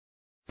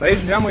Ladies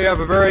and gentlemen, we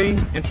have a very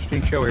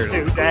interesting show here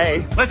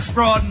today. Let's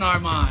broaden our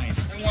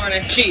minds. I want a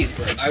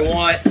cheeseburger. I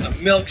want a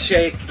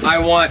milkshake. I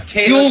want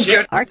potato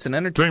chips. Arts and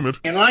entertainment.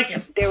 You like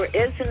it? There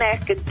is an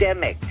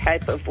academic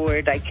type of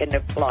word I can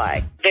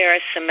apply. There are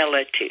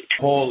similitudes.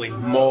 Holy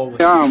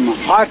moly. I'm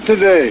hot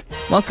today.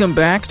 Welcome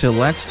back to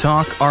Let's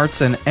Talk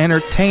Arts and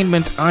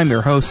Entertainment. I'm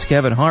your host,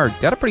 Kevin Hart.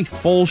 Got a pretty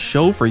full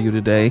show for you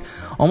today.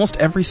 Almost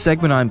every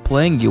segment I'm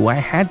playing you, I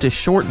had to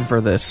shorten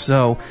for this.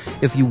 So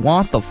if you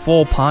want the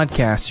full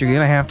podcast, you're going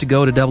to have to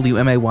go to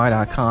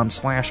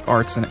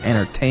WMAY.com/arts and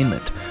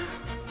entertainment.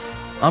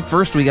 Up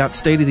first, we got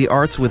State of the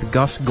Arts with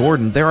Gus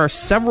Gordon. There are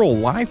several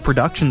live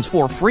productions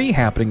for free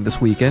happening this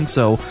weekend,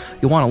 so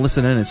you'll want to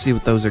listen in and see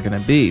what those are going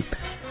to be.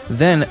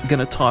 Then, going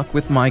to talk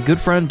with my good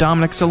friend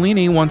Dominic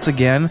Cellini once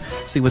again,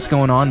 see what's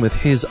going on with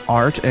his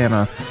art, and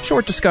a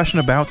short discussion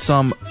about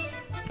some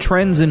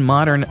trends in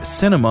modern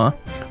cinema.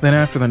 Then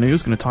after the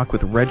news, going to talk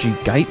with Reggie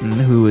Guyton,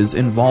 who is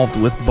involved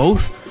with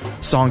both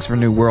Songs for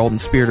New World and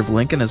Spirit of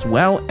Lincoln, as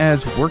well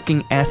as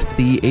working at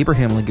the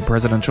Abraham Lincoln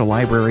Presidential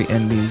Library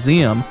and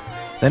Museum.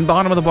 Then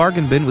bottom of the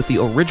bargain bin with the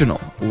original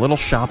Little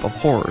Shop of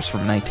Horrors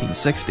from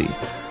 1960.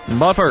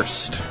 But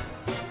first,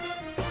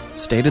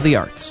 State of the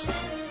Arts.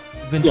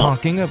 We've been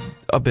talking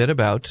a bit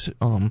about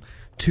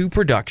two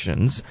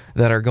productions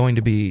that are going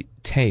to be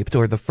taped,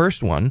 or the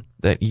first one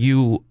that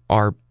you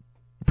are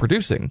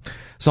producing,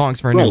 Songs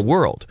for a New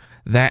World.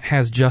 That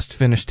has just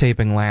finished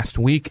taping last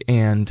week,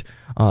 and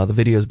the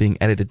video is being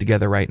edited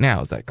together right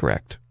now. Is that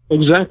correct?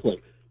 Exactly.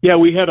 Yeah,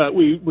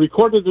 we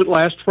recorded it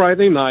last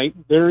Friday night,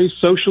 very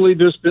socially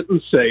distant and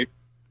safe.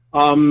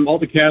 All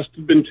the cast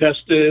had been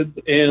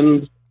tested,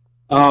 and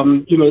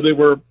they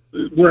were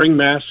wearing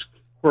masks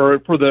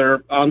for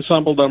their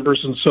ensemble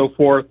numbers and so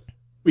forth.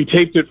 We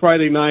taped it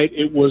Friday night.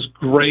 It was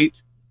great,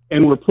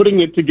 and we're putting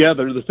it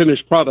together, the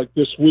finished product,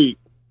 this week.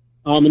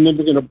 And then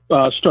we're going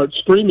to start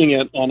streaming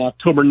it on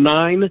October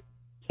 9,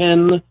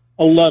 10,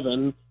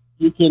 11.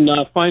 You can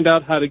find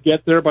out how to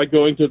get there by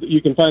going to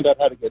you can find out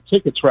how to get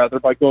tickets, rather,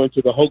 by going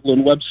to the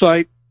Hoagland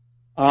website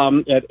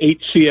at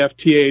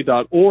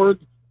hcfta.org,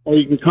 or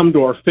you can come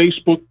to our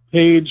Facebook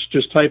page.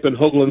 Just type in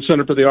Hoagland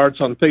Center for the Arts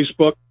on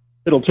Facebook.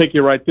 It'll take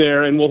you right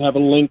there, and we'll have a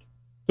link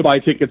to buy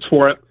tickets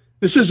for it.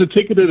 This is a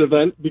ticketed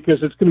event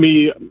because it's going to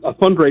be a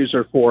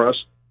fundraiser for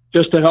us,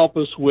 just to help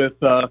us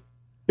with our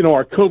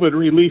COVID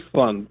relief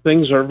fund.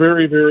 Things are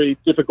very, very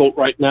difficult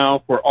right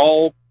now for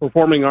all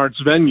performing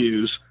arts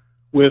venues,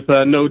 with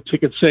no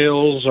ticket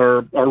sales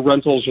or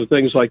rentals or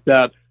things like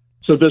that.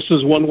 So this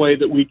is one way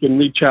that we can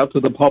reach out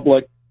to the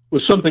public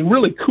with something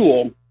really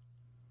cool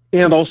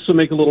and also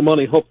make a little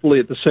money, hopefully,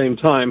 at the same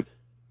time.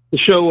 The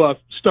show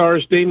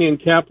stars Damian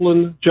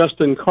Kaplan,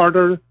 Justin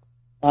Carter,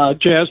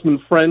 Jasmine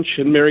French,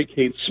 and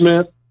Mary-Kate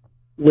Smith,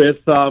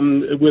 with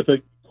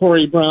a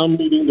Corey Brown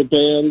leading the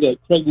band.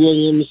 Craig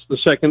Williams, the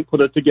second, put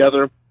it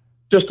together.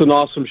 Just an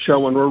awesome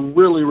show, and we're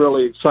really,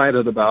 really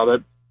excited about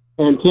it.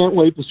 And can't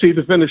wait to see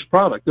the finished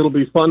product. It'll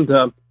be fun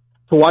to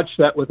watch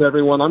that with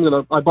everyone.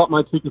 I bought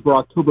my ticket for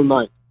October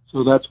 9th,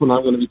 so that's when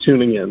I'm going to be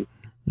tuning in.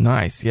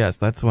 Nice. Yes,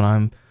 that's when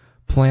I'm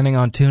planning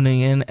on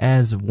tuning in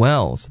as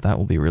well. So that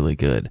will be really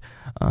good.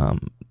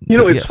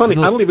 It's funny.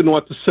 I don't even know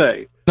what to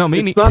say. No,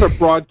 it's not a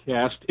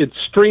broadcast. It's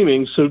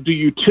streaming. So do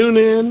you tune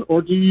in,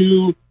 or do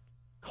you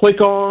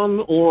click on,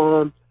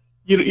 or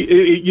I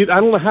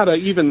don't know how to I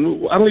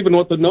don't even know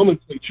what the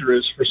nomenclature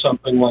is for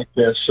something like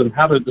this and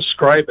how to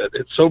describe it.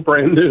 It's so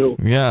brand new.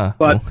 Yeah.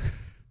 But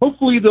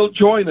hopefully they'll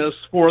join us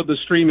for the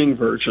streaming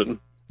version.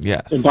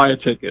 Yes. And buy a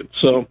ticket.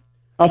 So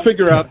I'll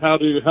figure out how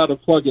to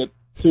plug it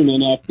soon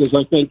enough, because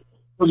I think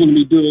we're going to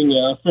be doing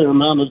a fair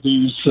amount of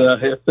these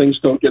if things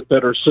don't get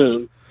better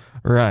soon.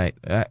 Right.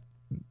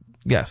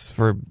 Yes,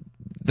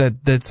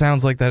 That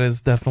sounds like that is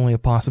definitely a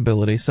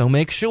possibility. So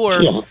make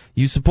sure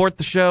you support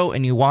the show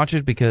and you watch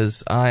it,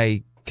 because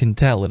I can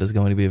tell it is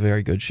going to be a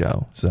very good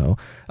show. So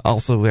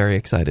also very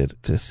excited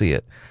to see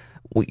it.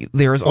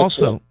 There is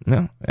also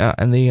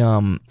and the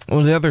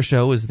other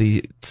show is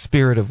the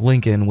Spirit of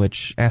Lincoln,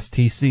 which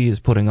STC is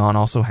putting on,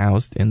 also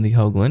housed in the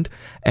Hoagland,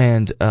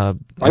 and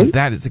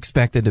that is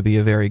expected to be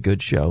a very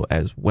good show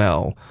as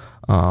well.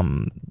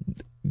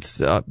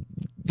 It's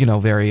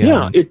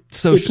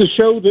it's a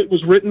show that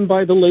was written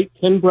by the late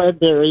Ken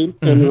Bradbury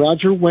and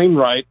Roger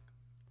Wainwright.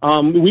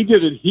 We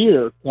did it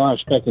here,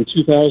 back in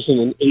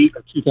 2008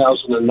 or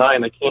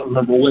 2009. I can't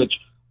remember which.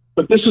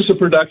 But this is a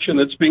production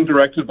that's being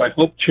directed by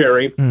Hope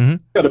Cherry.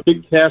 Got a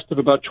big cast of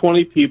about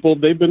 20 people.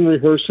 They've been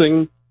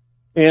rehearsing,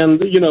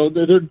 and,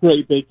 they're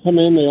great. They come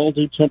in, they all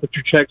do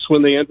temperature checks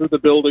when they enter the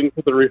building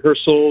for the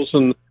rehearsals,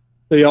 and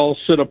they all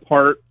sit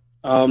apart.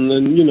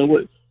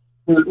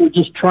 We're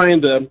just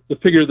trying to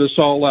figure this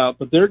all out.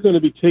 But they're going to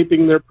be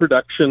taping their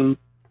production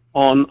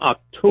on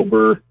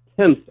October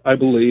 10th, I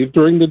believe,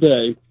 during the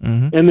day,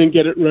 and then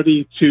get it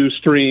ready to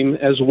stream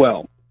as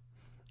well.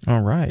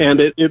 All right. And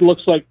it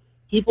looks like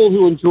people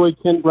who enjoy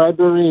Ken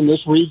Bradbury in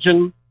this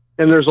region,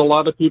 and there's a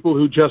lot of people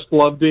who just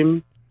loved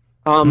him,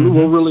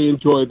 will really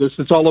enjoy this.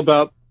 It's all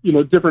about,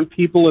 different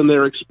people and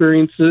their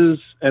experiences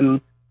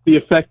and the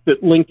effect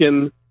that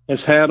Lincoln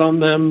has had on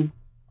them.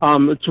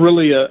 It's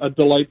really a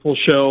delightful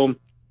show,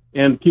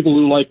 and people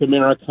who like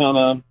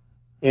Americana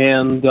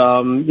and,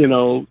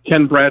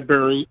 Ken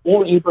Bradbury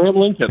or Abraham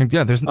Lincoln.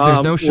 Yeah, there's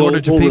no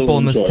shortage of people really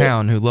in this enjoy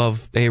town who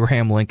love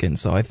Abraham Lincoln,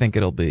 so I think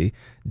it'll be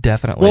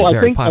definitely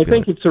very popular. I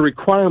think it's a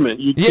requirement.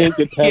 You can't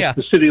get past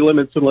the city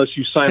limits unless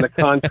you sign a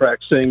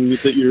contract saying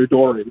that you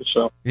adore him.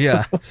 So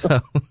yeah,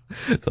 so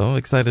I'm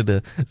excited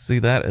to see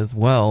that as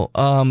well.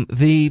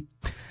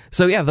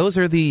 So yeah, those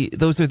are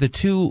the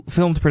two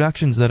filmed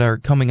productions that are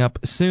coming up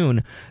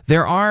soon.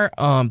 There are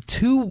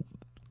two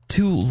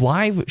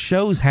live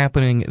shows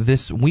happening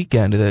this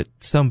weekend that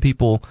some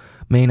people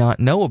may not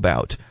know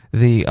about.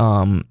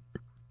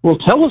 Well,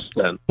 tell us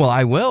then. Well,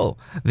 I will.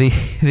 The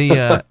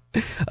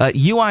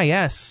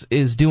UIS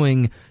is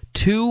doing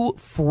 2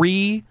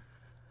 free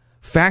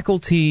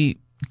faculty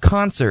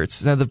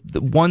concerts. Now,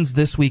 the one's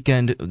this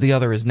weekend, the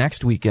other is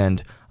next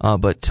weekend.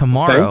 But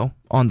tomorrow,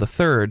 on the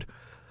 3rd,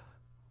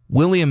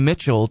 William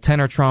Mitchell,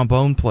 tenor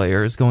trombone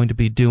player, is going to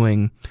be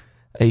doing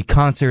a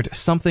concert,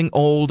 Something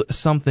Old,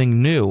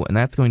 Something New, and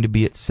that's going to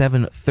be at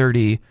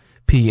 7:30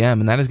 p.m.,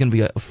 and that is going to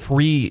be a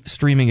free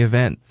streaming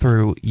event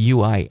through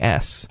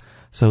UIS.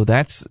 So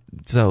that's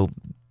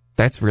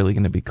really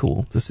going to be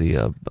cool to see.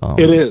 It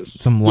is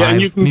some live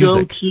and you can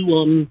music. go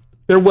to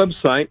their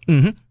website,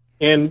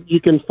 and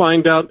you can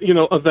find out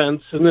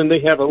events, and then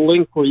they have a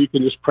link where you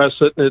can just press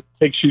it, and it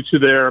takes you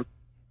to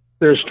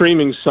their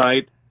streaming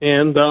site,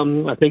 and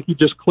I think you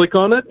just click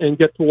on it and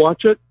get to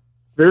watch it.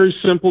 Very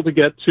simple to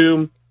get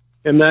to.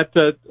 And that,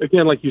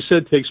 again, like you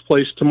said, takes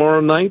place tomorrow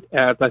night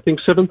at, I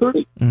think,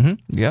 7:30.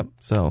 Yep.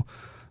 So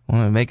I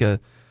want to make a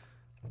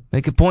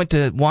point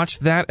to watch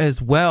that as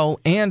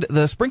well. And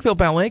the Springfield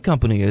Ballet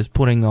Company is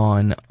putting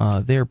on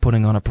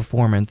a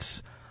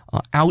performance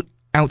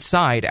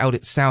outside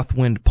at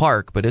Southwind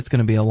Park, but it's going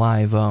to be a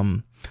live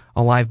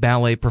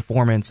ballet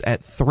performance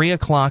at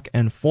 3:00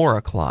 and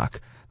 4:00.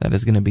 That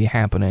is going to be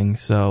happening.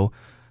 So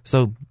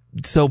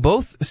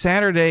both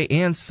Saturday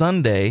and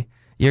Sunday,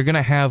 you're going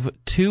to have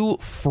 2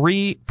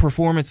 free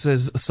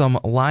performances, some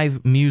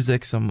live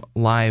music, some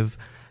live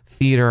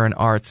theater and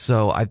art.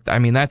 So I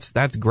mean that's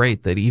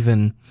great that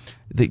even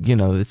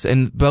it's,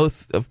 and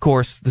both, of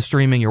course, the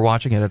streaming, you're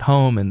watching it at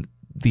home, and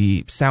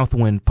the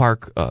Southwind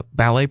Park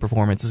ballet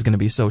performance is going to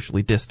be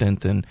socially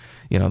distant, and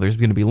there's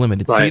going to be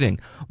limited seating.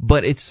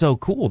 But it's so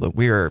cool that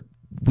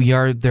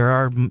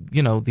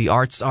the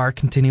arts are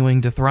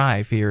continuing to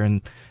thrive here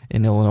in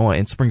Illinois,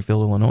 in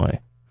Springfield, Illinois.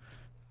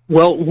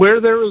 Well, where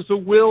there is a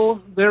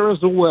will, there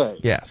is a way.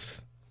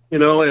 Yes.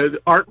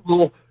 Art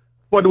will,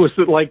 what was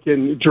it like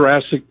in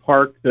Jurassic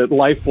Park, that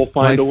life will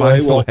find a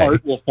way? Well,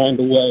 art will find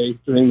a way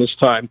during this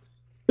time.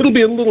 It'll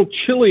be a little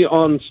chilly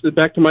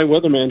back to my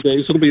weatherman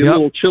days, it'll be a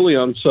little chilly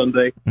on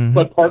Sunday,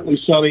 but partly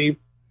sunny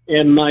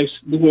and nice.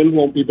 The wind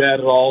won't be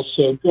bad at all,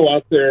 so go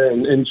out there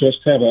and just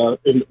have a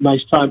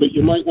nice time, but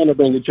you might want to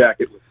bring a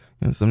jacket with you.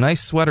 And some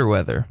nice sweater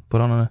weather.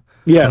 Put on a...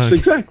 Yes,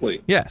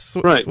 exactly. Yes,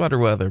 right. Sweater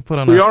weather.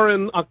 We are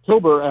in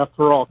October,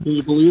 after all. Can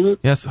you believe it?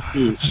 Yes.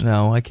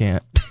 No, I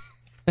can't.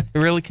 I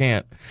really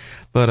can't.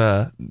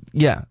 But,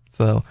 yeah.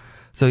 So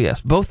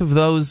yes, both of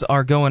those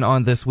are going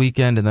on this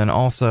weekend, and then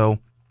also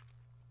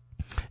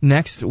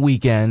next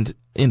weekend,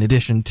 in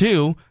addition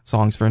to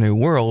Songs for a New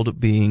World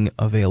being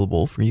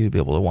available for you to be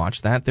able to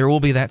watch that, there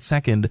will be that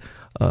second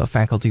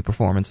faculty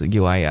performance at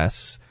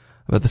UIS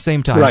at the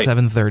same time,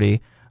 7:30,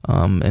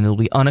 and it'll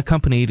be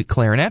unaccompanied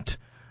clarinet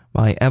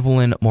by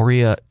Evelyn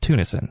Maria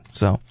Tunison.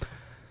 So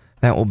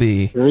that will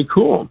be very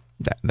cool.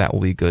 That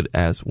will be good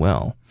as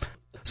well.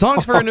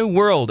 Songs for a New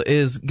World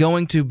is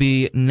going to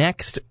be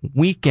next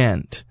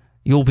weekend.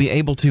 You'll be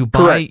able to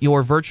buy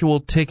your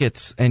virtual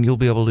tickets, and you'll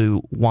be able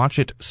to watch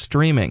it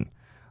streaming.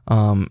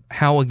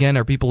 How, again,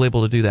 are people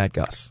able to do that,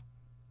 Gus?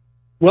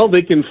 Well,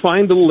 they can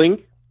find the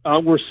link.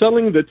 We're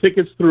selling the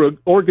tickets through an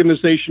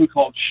organization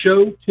called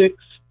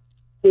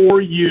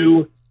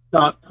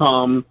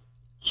ShowTix4U.com.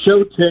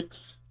 ShowTix,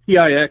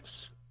 T-I-X,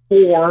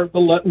 4,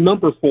 the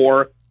number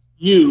 4,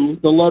 U,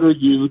 the letter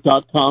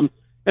U.com.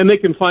 And they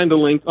can find a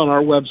link on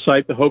our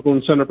website, the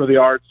Hoagland Center for the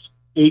Arts,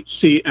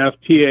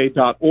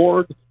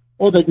 hcfta.org,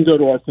 or they can go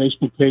to our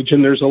Facebook page,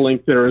 and there's a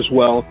link there as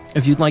well.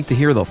 If you'd like to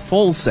hear the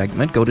full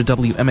segment, go to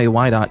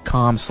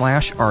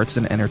wmay.com/arts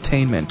and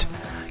entertainment.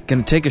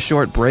 Gonna take a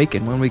short break,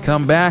 and when we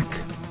come back,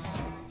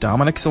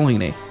 Dominic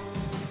Cellini.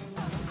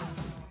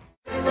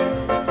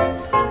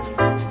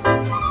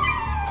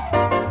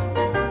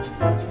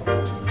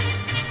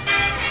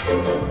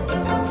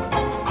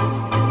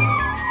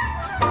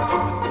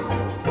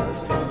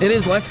 It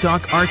is Let's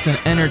Talk Arts and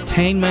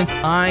Entertainment.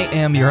 I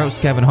am your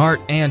host, Kevin Hart,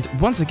 and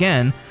once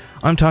again,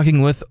 I'm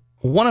talking with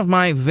one of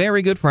my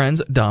very good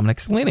friends, Dominic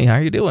Cellini. How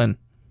are you doing?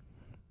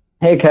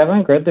 Hey,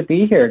 Kevin. Good to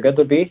be here.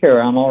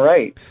 I'm all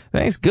right.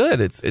 Thanks.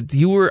 Good.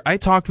 I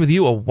talked with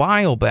you a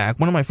while back.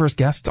 One of my first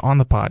guests on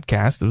the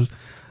podcast. It was,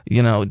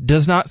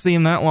 does not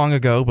seem that long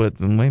ago, but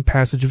the way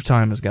passage of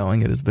time is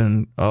going, it has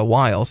been a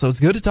while. So it's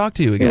good to talk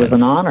to you again. It was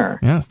an honor.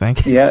 Yes,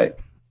 thank you. Yeah.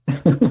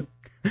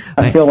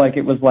 I feel like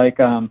it was like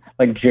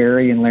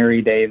Jerry and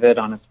Larry David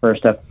on his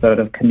first episode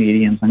of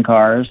Comedians in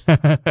Cars.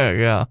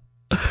 Yeah.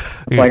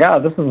 It's like,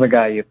 this is the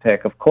guy you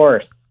pick, of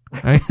course.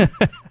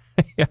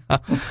 Yeah.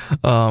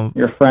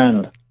 Your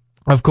friend.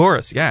 Of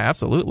course, yeah,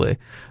 absolutely.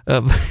 I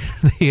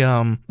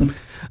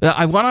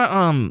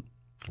want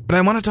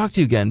to talk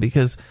to you again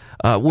because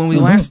when we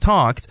last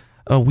talked,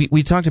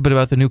 we talked a bit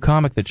about the new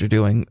comic that you're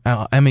doing,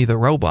 Emmy the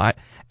Robot,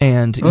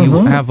 and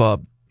you have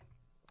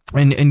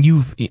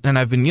and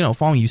I've been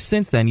following you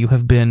since then.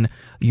 You've been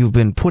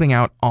putting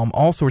out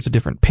all sorts of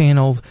different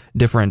panels,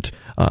 different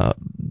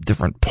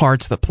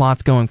parts, the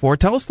plot's going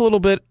forward. Tell us a little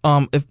bit,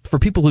 for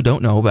people who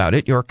don't know about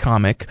it, your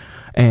comic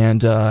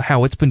and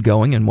how it's been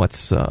going and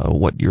what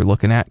you're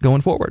looking at going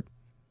forward.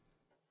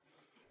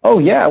 Oh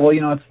yeah, well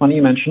it's funny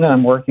you mentioned it.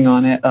 I'm working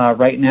on it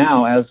right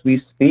now as we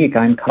speak.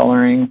 I'm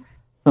coloring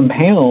some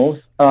panels,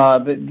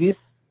 but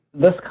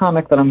this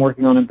comic that I'm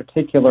working on in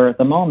particular at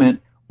the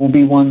moment will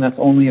be one that's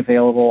only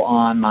available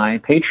on my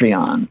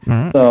Patreon.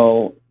 Mm-hmm.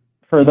 So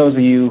for those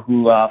of you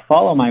who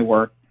follow my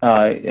work,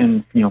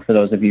 and for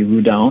those of you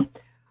who don't,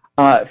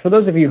 for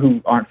those of you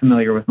who aren't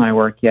familiar with my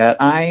work yet,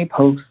 I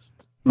post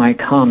my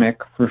comic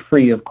for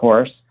free, of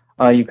course.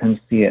 You can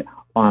see it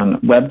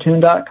on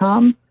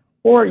webtoon.com,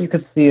 or you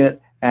could see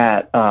it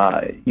at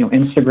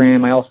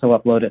Instagram. I also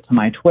upload it to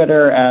my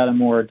Twitter at a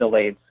more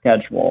delayed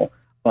schedule.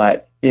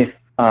 But if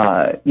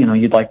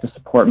you'd like to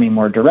support me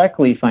more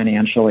directly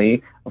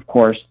financially, of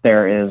course,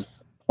 there is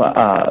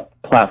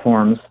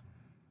platforms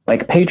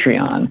like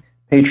Patreon.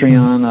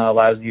 Patreon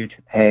allows you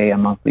to pay a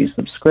monthly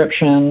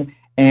subscription,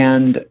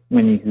 and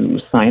when you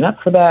sign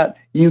up for that,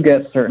 you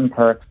get certain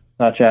perks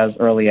such as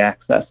early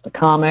access to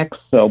comics,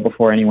 so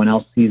before anyone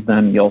else sees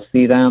them, you'll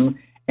see them,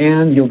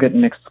 and you'll get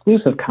an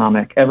exclusive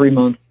comic every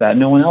month that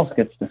no one else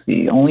gets to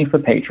see, only for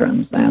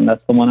patrons, and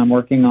that's the one I'm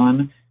working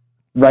on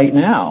right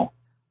now.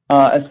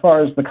 As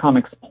far as the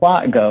comic's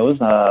plot goes,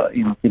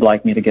 if you'd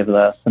like me to give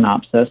the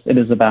synopsis, it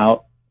is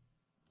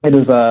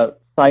a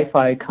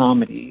sci-fi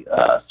comedy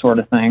sort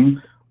of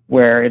thing,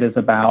 where it is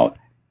about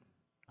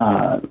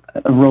a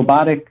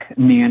robotic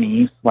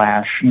nanny /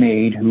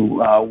 maid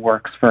who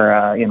works for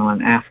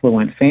an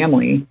affluent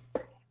family,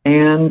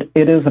 and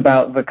it is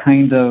about the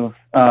kind of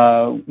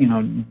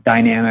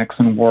dynamics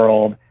and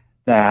world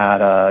that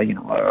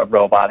a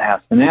robot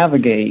has to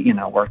navigate,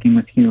 working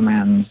with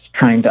humans,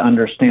 trying to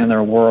understand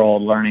their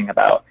world, learning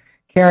about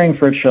caring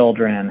for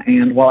children.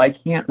 And while I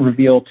can't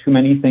reveal too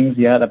many things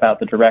yet about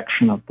the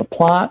direction of the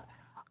plot,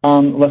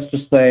 let's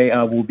just say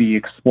we'll be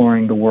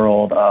exploring the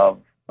world of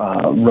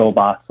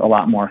robots a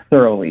lot more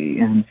thoroughly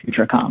in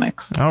future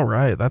comics. All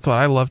right, that's what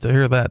I love to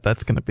hear.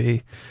 That's going to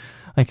be,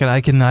 I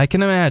can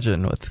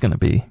imagine what's going to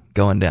be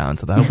going down.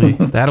 So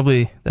that'll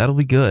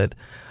be good.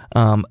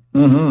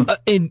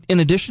 In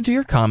addition to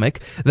your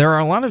comic, there are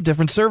a lot of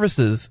different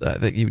services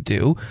that you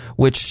do,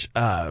 which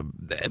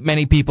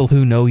many people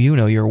who know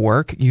your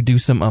work. You do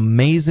some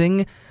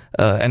amazing,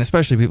 and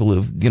especially people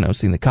who've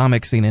seen the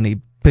comic, seen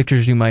any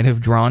pictures you might have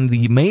drawn,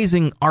 the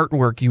amazing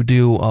artwork you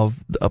do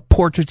of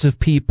portraits of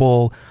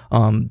people,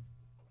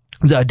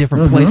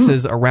 different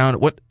places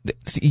around. What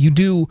you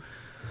do?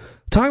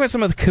 Talk about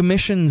some of the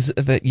commissions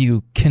that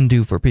you can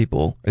do for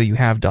people, that you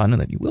have done,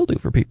 and that you will do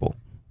for people.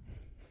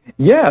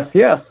 Yes.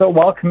 So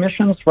while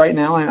commissions right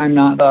now, I'm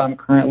not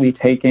currently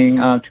taking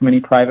too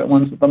many private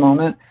ones at the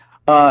moment.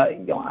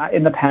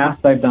 In the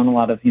past, I've done a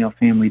lot of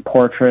family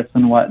portraits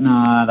and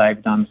whatnot.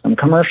 I've done some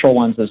commercial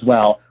ones as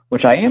well,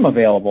 which I am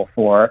available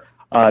for.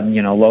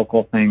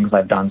 Local things.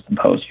 I've done some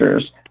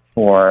posters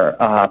for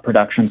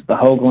productions at the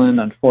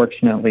Hoagland.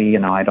 Unfortunately,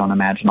 I don't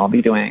imagine I'll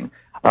be doing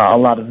a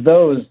lot of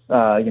those,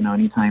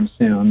 anytime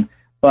soon.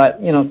 But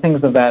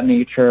things of that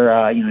nature.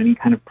 Any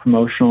kind of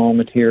promotional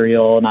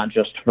material, not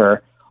just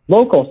for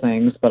local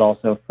things, but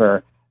also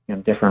for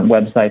different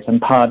websites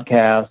and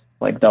podcasts,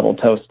 like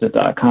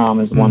doubletoasted.com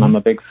is one I'm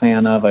a big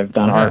fan of. I've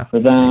done art for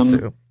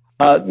them.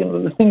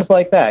 Things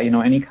like that.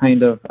 Any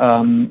kind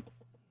of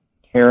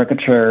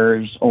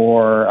caricatures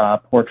or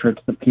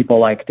portraits that people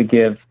like to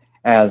give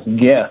as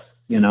gifts.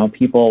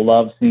 People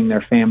love seeing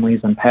their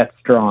families and pets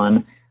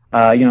drawn,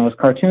 as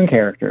cartoon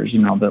characters,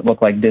 that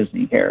look like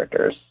Disney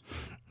characters.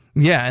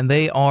 Yeah, and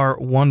they are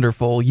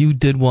wonderful. You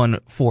did one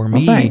for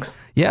me. Thanks.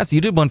 Yes,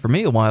 you did one for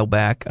me a while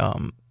back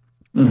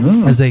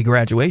as a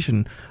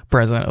graduation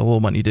present, a little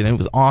one you did. It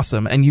was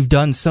awesome. And you've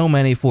done so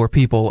many for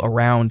people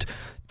around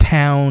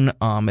town.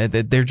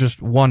 They're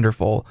just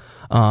wonderful.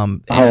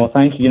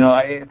 Thank you.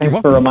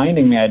 Thanks for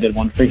reminding me I did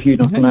one for you.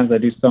 Sometimes I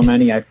do so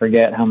many, I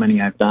forget how many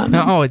I've done.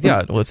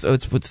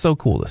 It's so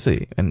cool to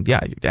see. And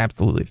yeah,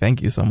 absolutely.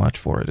 Thank you so much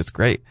for it. It's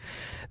great.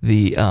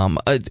 The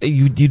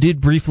you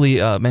did briefly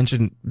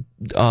mention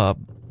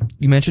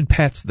you mentioned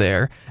pets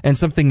there, and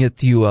something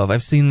that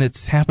I've seen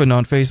that's happened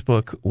on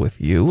Facebook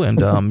with you,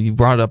 and you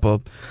brought up a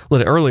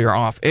little earlier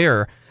off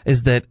air,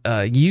 is that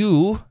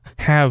you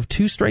have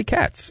 2 stray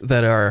cats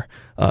that are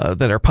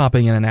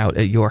popping in and out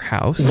at your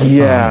house.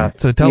 Yeah.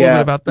 So tell a little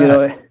bit about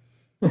that.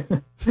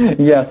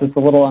 Yes, it's a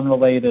little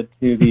unrelated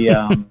to the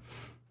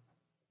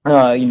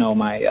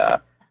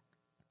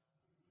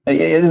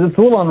it's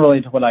a little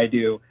unrelated to what I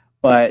do.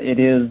 but it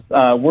is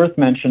worth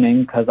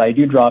mentioning because I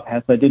do draw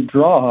pets. I did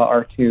draw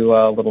our two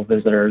little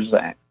visitors.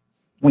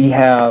 We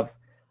have,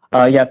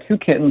 two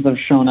kittens have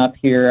shown up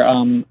here.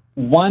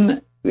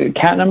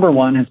 Cat number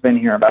one has been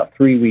here about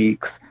 3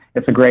 weeks.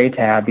 It's a gray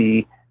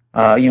tabby,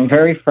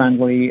 very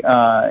friendly. We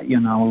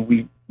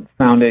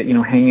found it,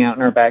 hanging out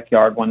in our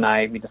backyard one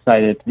night. We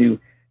decided to,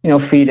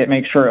 feed it,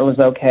 make sure it was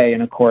okay.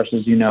 And of course,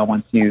 as you know,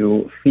 once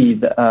you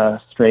feed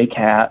a stray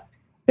cat,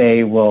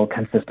 they will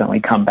consistently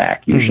come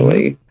back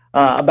usually.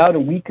 About a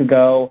week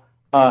ago,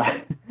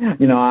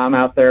 I'm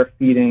out there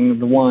feeding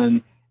the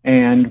one,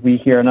 and we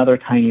hear another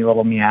tiny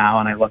little meow,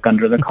 and I look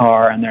under the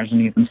car, and there's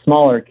an even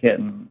smaller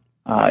kitten.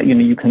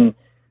 You can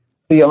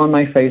see on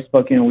my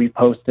Facebook, we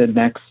posted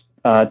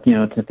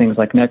to things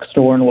like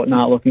Nextdoor and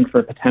whatnot, looking for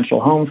a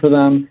potential home for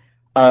them.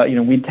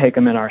 We'd take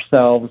them in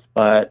ourselves,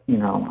 but,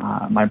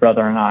 my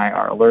brother and I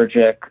are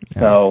allergic,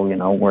 so,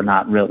 we're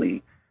not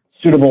really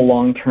suitable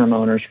long-term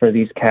owners for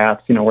these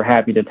cats. We're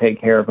happy to take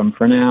care of them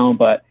for now,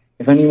 but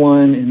if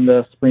anyone in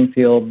the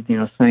Springfield,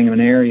 Sangamon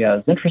area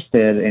is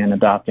interested in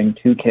adopting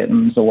 2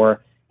 kittens,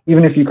 or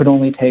even if you could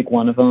only take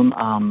one of them,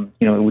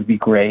 it would be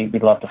great.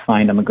 We'd love to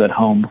find them a good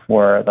home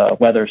before the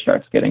weather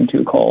starts getting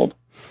too cold.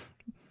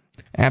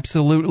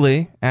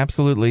 Absolutely.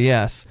 Absolutely,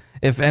 yes.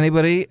 If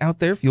anybody out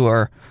there, if you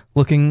are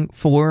looking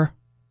for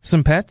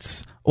some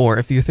pets, or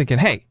if you're thinking,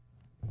 hey,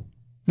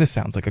 this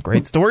sounds like a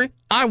great story,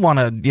 I want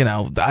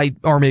to,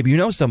 or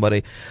maybe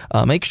somebody,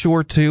 make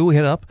sure to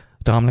hit up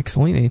Dominic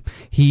Cellini.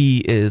 He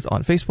is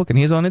on Facebook and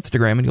he is on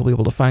Instagram, and you'll be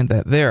able to find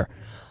that there.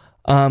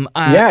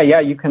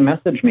 You can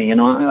message me.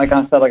 Like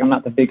I said, I'm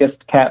not the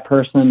biggest cat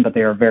person, but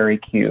they are very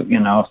cute.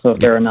 So if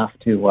they're enough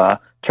to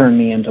turn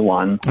me into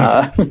one,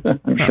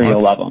 I'm sure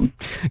you'll love them.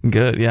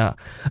 Good, yeah.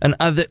 And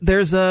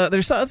there's a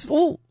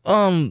little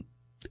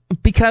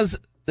because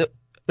the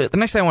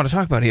next thing I want to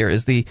talk about here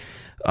is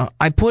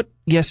I put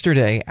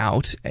yesterday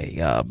out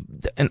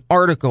an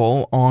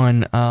article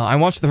on. I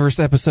watched the first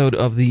episode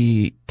of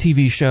the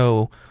TV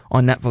show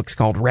on Netflix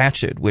called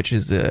Ratched, which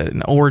is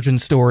an origin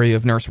story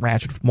of Nurse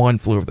Ratched from One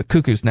Flew Over the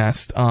Cuckoo's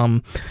Nest.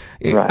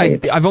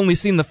 Right. I've only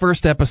seen the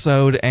first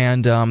episode,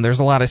 and there's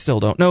a lot I still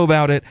don't know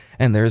about it,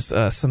 and there's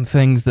some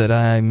things that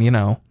I'm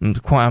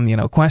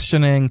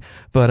questioning.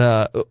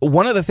 But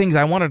one of the things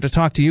I wanted to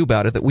talk to you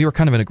about it that we were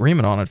kind of in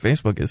agreement on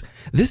Facebook is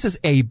this is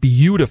a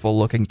beautiful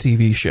looking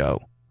TV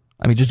show.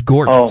 I mean, just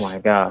gorgeous. Oh my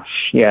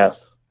gosh, yes.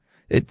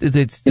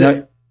 It's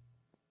you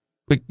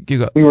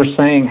go. We were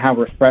saying how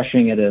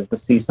refreshing it is to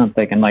see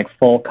something in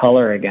full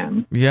color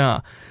again.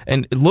 Yeah,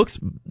 and it looks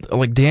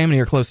like damn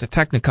near close to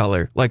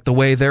Technicolor. Like the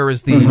way there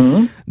is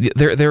there's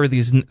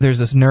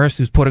this nurse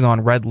who's putting on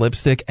red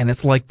lipstick, and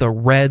it's like the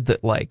red that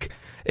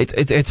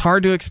it's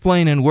hard to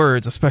explain in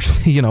words,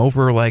 especially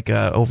over a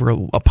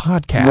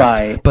podcast.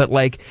 Right. But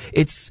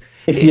it's.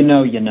 If you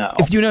know, you know.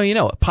 If you know, you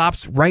know. It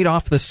pops right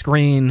off the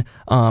screen,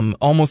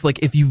 almost like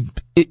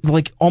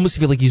almost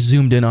feel like you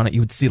zoomed in on it,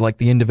 you would see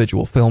the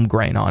individual film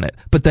grain on it.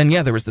 But then,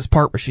 there was this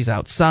part where she's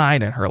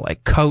outside and her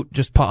coat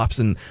just pops,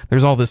 and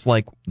there's all this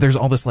odd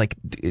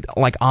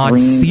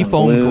green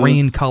seafoam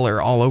green color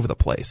all over the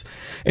place.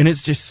 And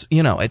it's just,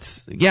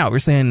 we're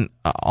saying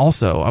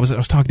also, I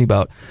was talking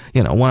about,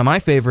 one of my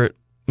favorite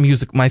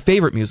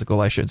musical,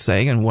 I should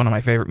say, and one of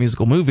my favorite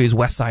musical movies,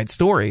 West Side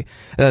Story,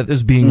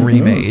 is being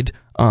remade.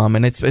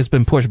 And it's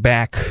been pushed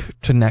back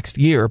to next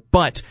year,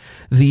 but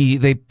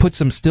they put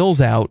some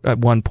stills out at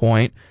one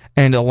point,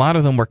 and a lot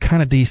of them were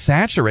kind of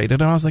desaturated,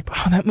 and I was like,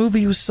 oh, that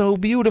movie was so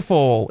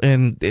beautiful,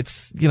 and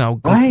it's,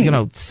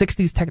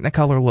 60s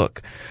Technicolor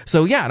look.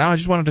 So yeah, now I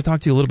just wanted to talk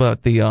to you a little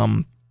about the,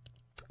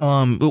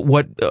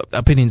 what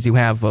opinions you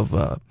have of,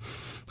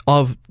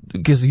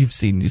 because you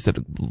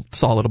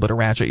saw a little bit of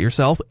Ratched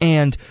yourself,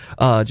 and,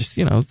 just,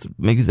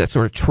 maybe that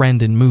sort of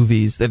trend in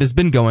movies that has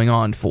been going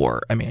on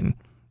for,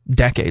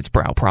 decades,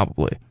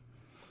 probably.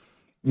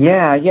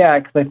 Yeah,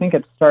 because I think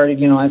it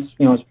started,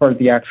 as part of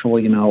the actual,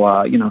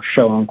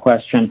 show in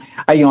question.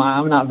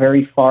 I'm not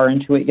very far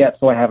into it yet,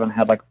 so I haven't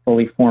had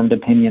fully formed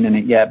opinion in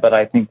it yet. But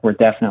I think we're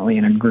definitely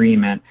in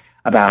agreement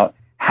about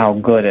how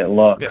good it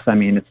looks. Yeah.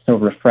 It's so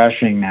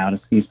refreshing now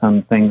to see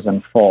some things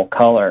in full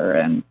color,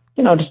 and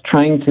just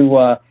trying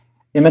to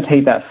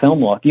imitate that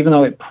film look, even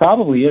though it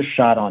probably is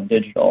shot on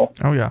digital.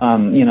 Oh yeah.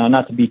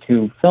 Not to be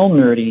too film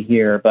nerdy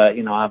here, but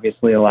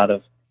obviously a lot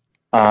of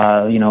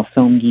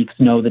film geeks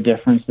know the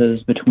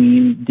differences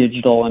between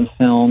digital and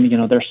film.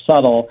 They're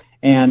subtle,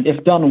 and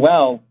if done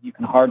well, you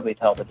can hardly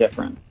tell the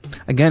difference.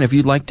 Again, if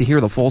you'd like to hear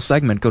the full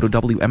segment, go to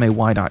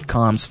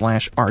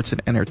WMAY.com/arts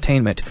and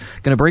entertainment.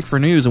 Gonna break for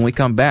news, and we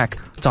come back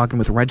talking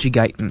with Reggie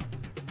Guyton.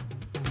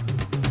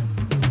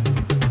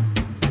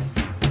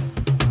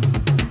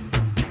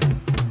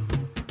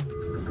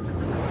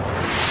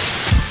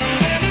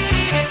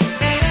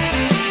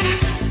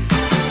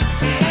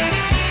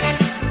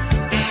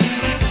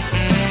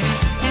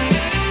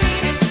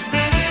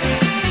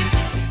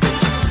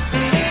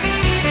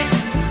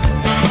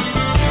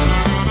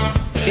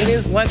 It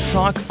is Let's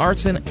Talk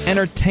Arts and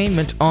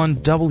Entertainment on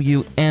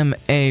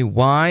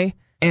WMAY,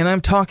 and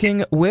I'm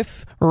talking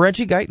with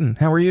Reggie Guyton.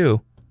 How are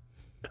you?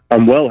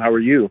 I'm well. How are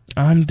you?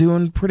 I'm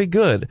doing pretty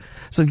good.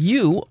 So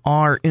you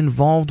are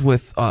involved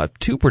with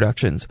two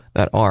productions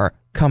that are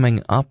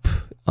coming up,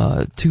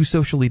 two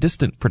socially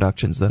distant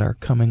productions that are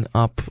coming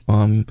up.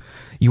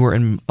 You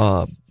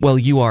are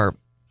you are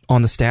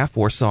on the staff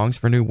for Songs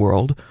for New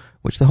World,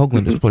 which the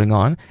Hoagland is putting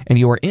on, and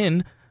you are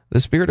in The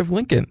Spirit of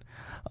Lincoln.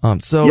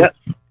 So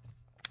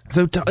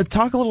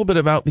talk a little bit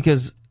about,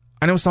 because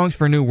I know Songs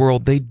for a New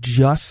World, they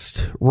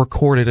just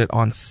recorded it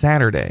on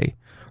Saturday.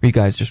 Or you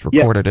guys just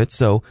recorded it.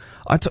 So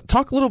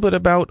talk a little bit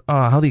about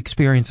how the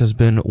experience has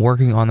been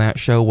working on that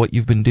show, what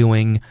you've been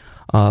doing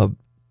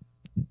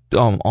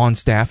on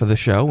staff of the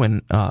show,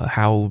 and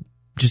how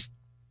just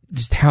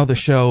how the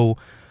show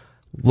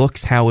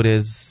looks, how it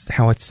is,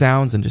 how it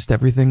sounds, and just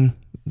everything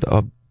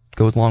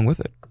goes along with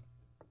it.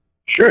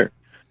 Sure.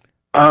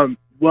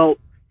 Well,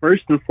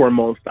 first and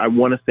foremost, I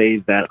want to say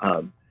that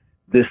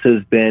this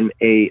has been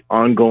a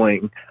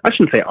ongoing, I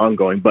shouldn't say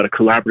ongoing, but a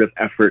collaborative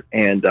effort,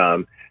 and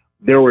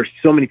there were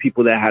so many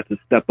people that had to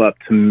step up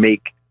to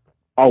make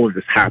all of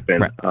this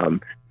happen. Right.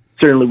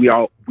 Certainly,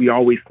 we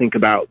always think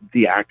about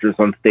the actors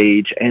on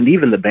stage and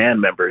even the band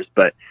members,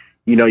 but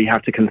you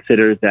have to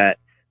consider that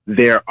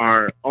there's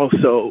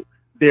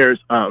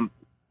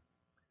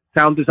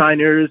sound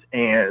designers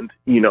and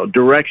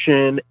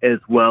direction, as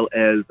well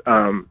as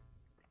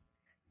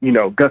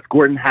Gus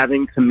Gordon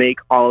having to make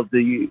all of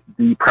the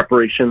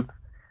preparations.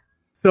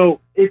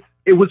 So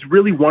it was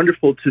really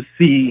wonderful to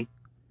see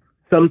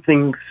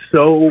something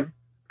so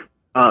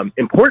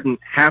important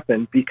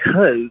happen,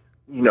 because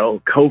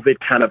COVID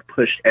kind of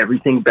pushed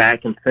everything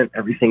back and sent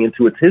everything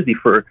into a tizzy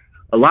for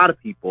a lot of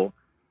people.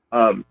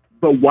 But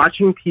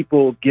watching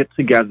people get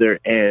together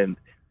and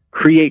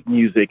create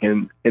music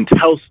and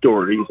tell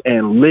stories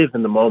and live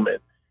in the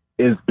moment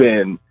has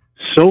been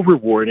so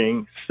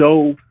rewarding,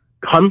 so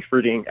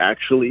comforting.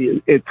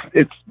 Actually,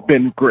 it's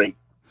been great.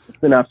 It's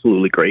been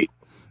absolutely great.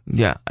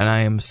 Yeah, and I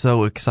am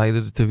so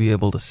excited to be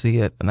able to see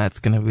it, and it's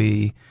gonna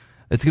be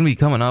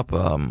coming up.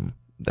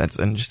 That's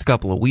in just a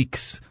couple of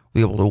weeks.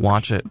 We'll be able to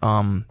watch it.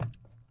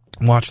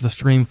 Watch the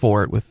stream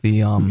for it with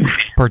the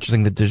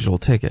purchasing the digital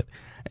ticket,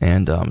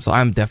 and so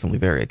I'm definitely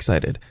very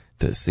excited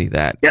to see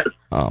that. Yes.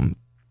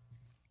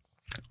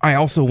 I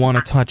also want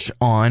to touch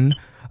on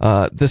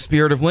The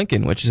Spirit of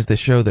Lincoln, which is the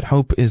show that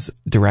Hope is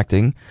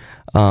directing.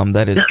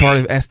 That is part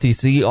of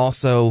STC,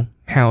 also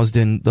housed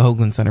in the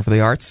Hoagland Center for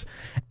the Arts,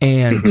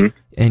 and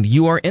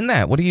you are in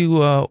that. What are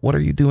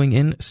you doing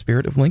in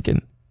Spirit of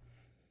Lincoln?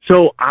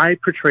 So I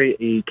portray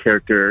a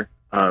character,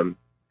 I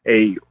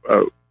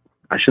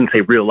shouldn't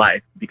say real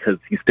life because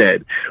he's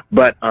dead,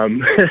 but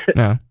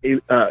a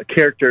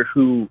character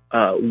who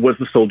was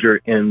a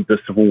soldier in the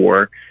Civil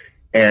War,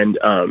 and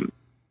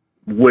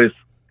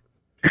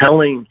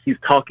he's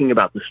talking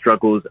about the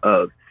struggles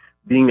of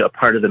being a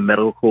part of the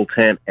medical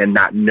tent and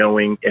not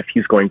knowing if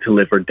he's going to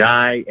live or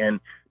die, and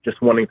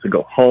just wanting to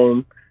go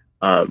home.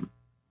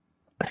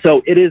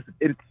 So it's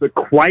a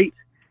quite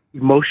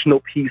emotional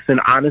piece,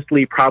 and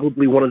honestly,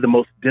 probably one of the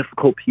most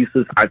difficult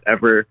pieces I've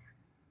ever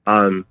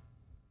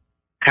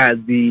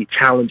had the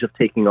challenge of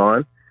taking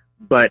on.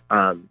 But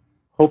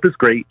Hope is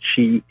great.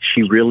 She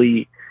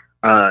really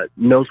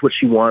knows what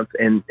she wants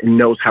and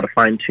knows how to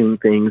fine tune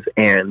things.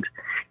 And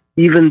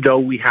even though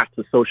we have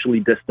to socially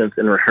distance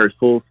in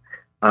rehearsals,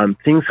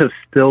 things have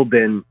still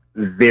been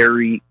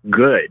very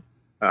good.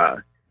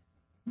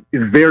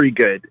 Very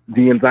good.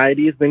 The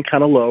anxiety has been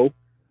kind of low,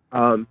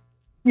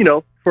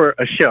 for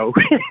a show.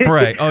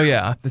 Right. Oh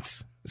yeah.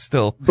 It's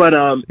still. But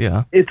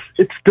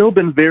it's still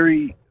been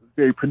very,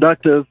 very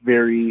productive,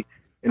 very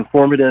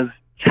informative,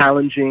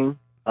 challenging,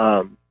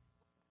 and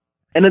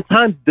at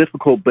times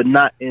difficult, but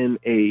not in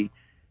a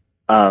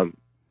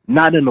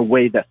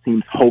way that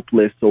seems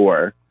hopeless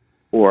or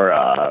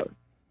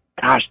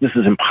gosh, this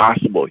is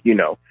impossible.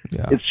 Yeah.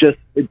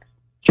 It's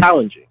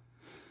challenging.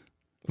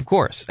 Of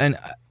course, and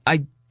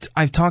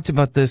I've talked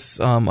about this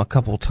a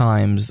couple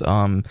times,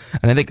 and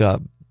I think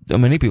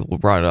many people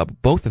brought it up.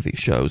 Both of these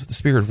shows, The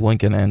Spirit of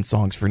Lincoln and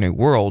Songs for New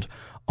World,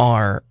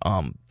 are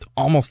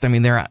almost,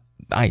 they're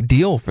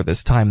ideal for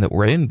this time that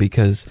we're in,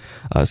 because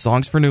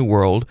Songs for New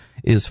World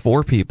is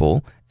 4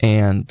 people,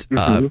 and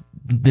none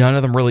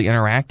of them really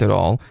interact at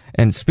all.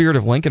 And Spirit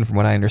of Lincoln, from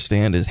what I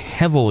understand, is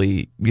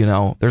heavily,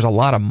 there's a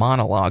lot of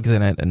monologues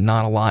in it, and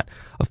not a lot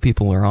of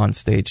people are on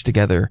stage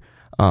together,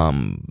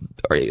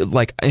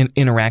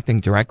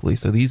 interacting directly.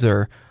 So these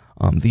are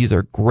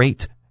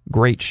great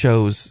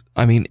shows.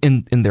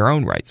 In their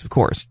own rights, of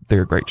course,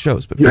 they're great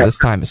shows, but for this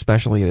time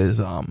especially, it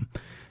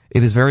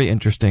is very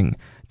interesting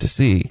to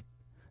see,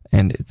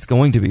 and it's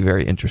going to be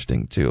very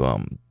interesting to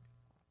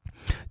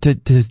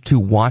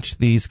watch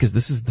these, because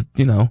this is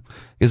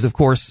is of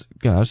course,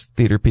 as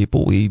theater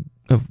people, we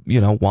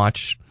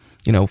watch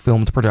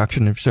filmed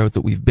production of shows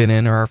that we've been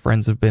in or our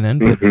friends have been in,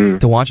 but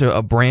to watch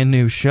a brand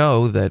new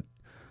show that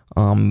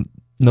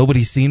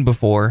nobody's seen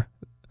before,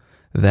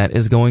 that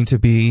is going to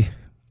be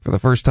for the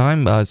first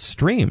time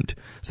streamed.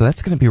 So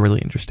that's going to be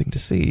really interesting to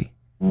see.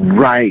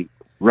 Right.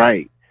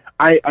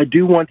 I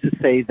do want to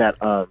say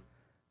that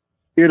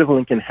Spirit of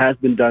Lincoln has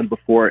been done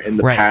before in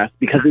the Right. past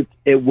because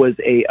it was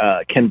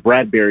a Ken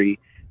Bradbury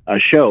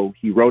show.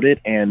 He wrote it,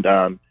 and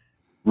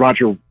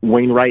Roger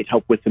Wainwright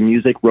helped with the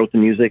music, wrote the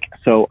music.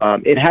 So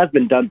it has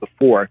been done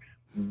before,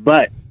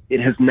 but it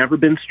has never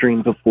been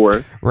streamed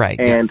before. Right.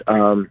 And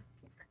yes.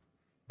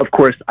 of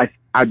course,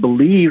 I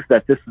believe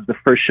that this is the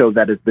first show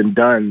that has been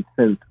done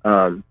since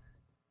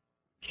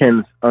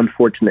Ken's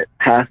unfortunate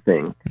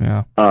passing.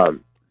 Yeah.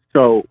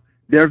 So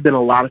there have been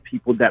a lot of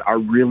people that are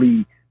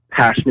really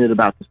passionate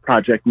about this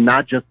project,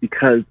 not just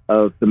because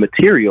of the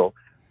material,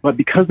 but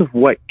because of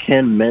what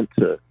Ken meant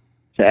to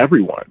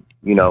everyone.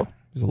 You know,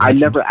 He's a I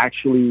legend. never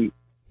actually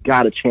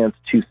got a chance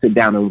to sit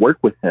down and work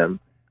with him,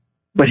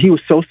 but he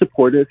was so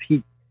supportive.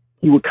 He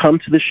would come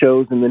to the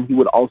shows, and then he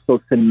would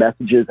also send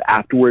messages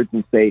afterwards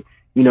and say,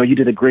 you know, you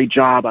did a great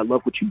job. I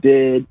love what you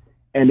did.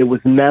 And it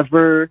was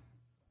never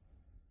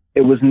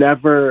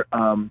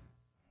to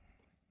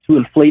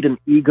inflate an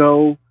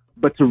ego,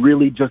 but to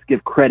really just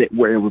give credit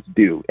where it was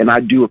due. And I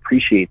do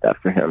appreciate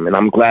that for him. And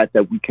I'm glad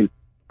that we can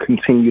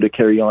continue to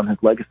carry on his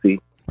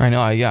legacy. I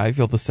know. I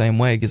feel the same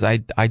way because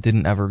I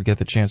didn't ever get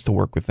the chance to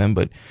work with him,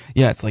 but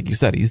yeah, it's like you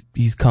said,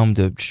 he's come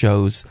to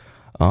shows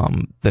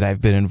that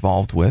I've been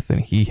involved with,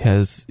 and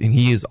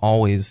he is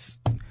always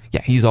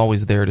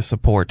there to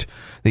support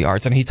the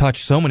arts, and he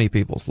touched so many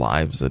people's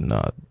lives, and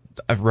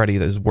everybody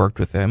that has worked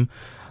with him.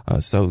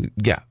 So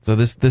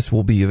this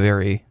will be a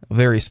very,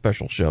 very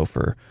special show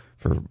for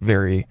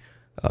very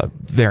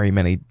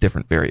many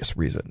different various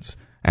reasons.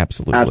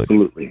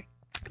 Absolutely.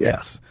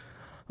 Yes.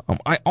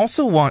 I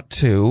also want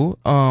to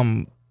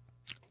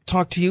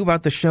talk to you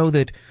about the show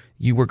that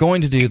you were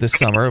going to do this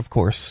summer, of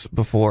course,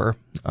 before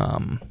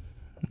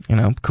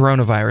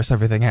coronavirus,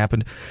 everything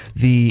happened.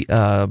 The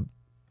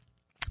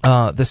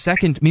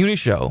second Muni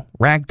show,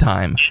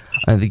 Ragtime,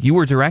 you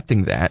were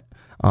directing that.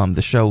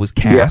 The show was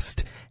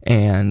cast,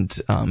 and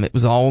it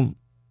was all,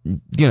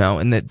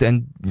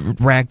 and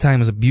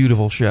Ragtime is a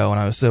beautiful show, and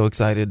I was so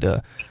excited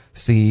to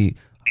see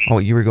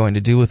what you were going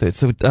to do with it.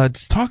 So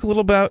just talk a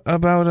little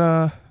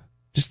about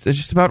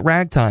just about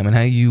Ragtime and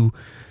how you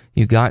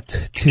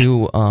got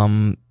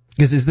to.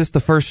 Is this the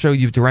first show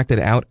you've directed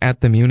out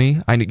at the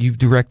Muni? I know you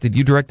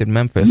directed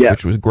Memphis,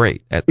 which was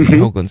great at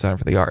the Oakland Center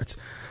for the Arts.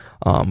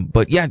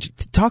 But yeah,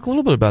 talk a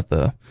little bit about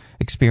the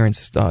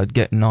experience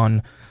getting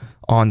on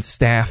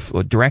staff,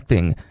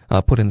 directing,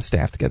 putting the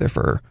staff together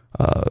for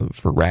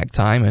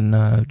Ragtime,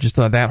 and just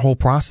that whole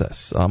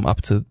process up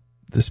to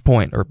this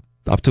point, or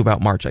up to about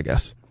March, I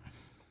guess.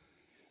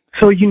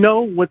 So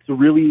what's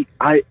really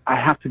I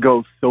have to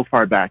go so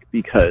far back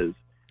because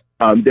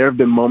there have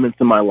been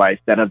moments in my life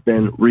that have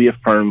been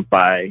reaffirmed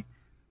by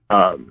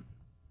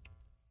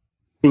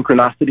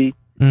synchronicity.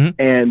 Mm-hmm.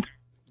 And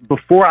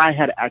before I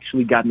had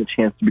actually gotten the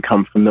chance to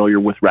become familiar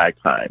with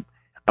Ragtime,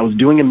 I was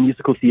doing a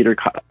musical theater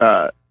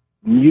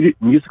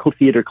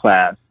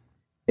class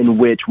in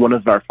which one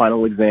of our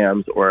final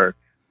exams or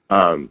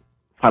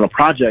final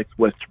projects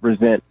was to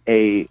present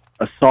a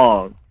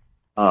song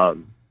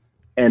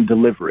and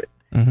deliver it.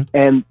 Mm-hmm.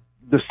 And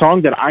the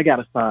song that I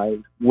got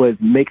assigned was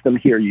Make Them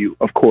Hear You,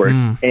 of course.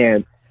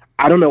 And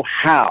I don't know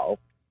how,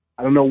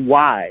 I don't know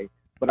why,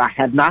 but I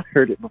had not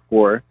heard it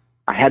before.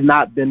 I had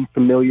not been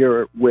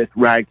familiar with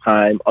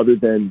Ragtime other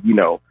than,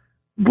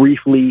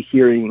 briefly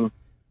hearing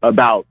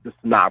about the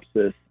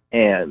synopsis,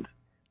 and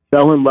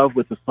fell in love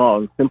with the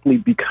song simply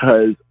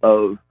because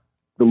of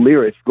the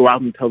lyrics. Go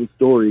out and tell the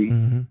story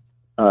to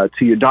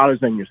your daughters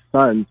and your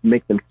sons,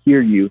 make them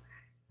hear you,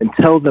 and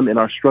tell them in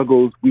our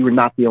struggles we were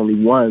not the only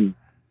ones.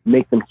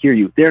 Make them hear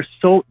you. There's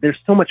so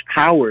much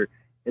power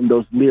in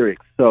those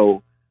lyrics.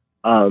 So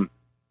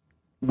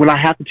when I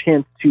had the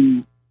chance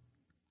to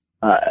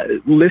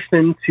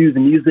listen to the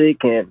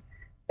music and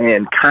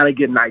kind of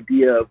get an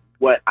idea of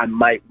what I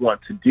might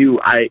want to do,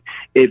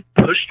 it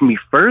pushed me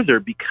further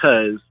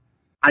because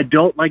I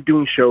don't like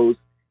doing shows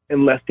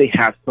unless they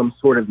have some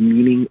sort of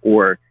meaning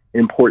or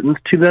importance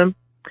to them.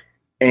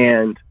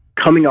 And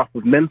coming off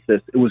of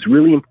Memphis, it was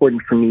really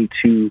important for me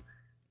to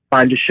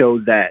find a show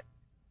that,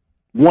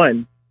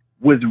 one,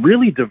 was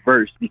really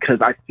diverse,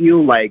 because I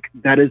feel like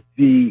that is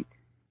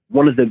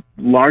one of the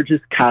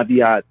largest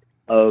caveats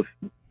of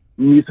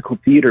musical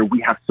theater.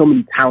 We have so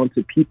many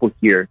talented people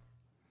here,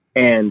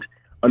 and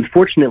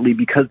unfortunately,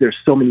 because there's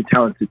so many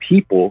talented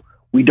people,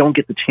 we don't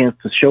get the chance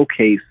to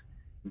showcase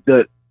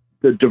the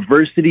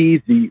diversity,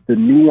 the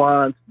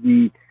nuance,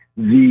 we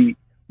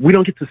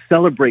don't get to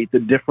celebrate the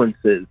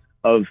differences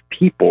of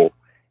people.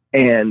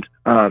 And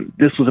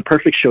this was a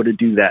perfect show to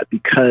do that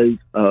because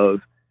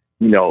of,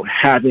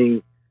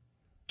 having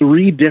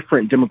 3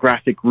 different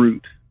demographic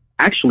groups,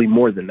 actually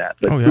more than that,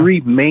 but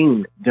 3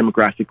 main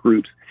demographic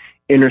groups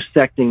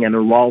intersecting and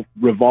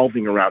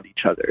revolving around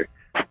each other.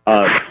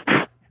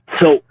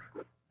 So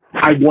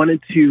I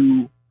wanted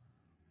to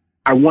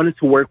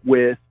work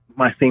with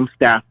my same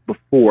staff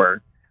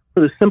before,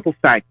 for the simple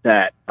fact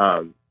that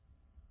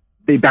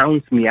they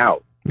balance me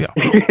out. Yeah.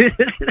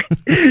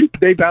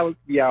 They balance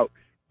me out.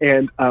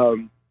 And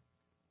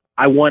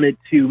I wanted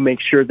to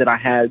make sure that I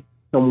had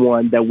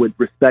someone that would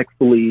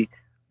respectfully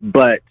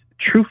but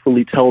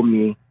truthfully tell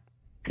me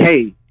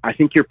hey, I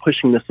think you're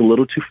pushing this a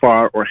little too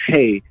far, or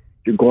hey,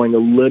 you're getting a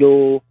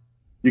little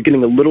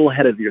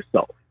ahead of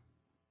yourself.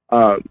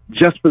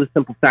 Just for the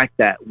simple fact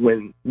that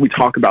when we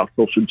talk about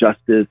social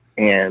justice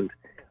and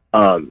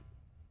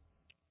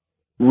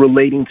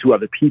relating to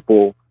other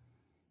people,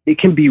 it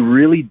can be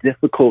really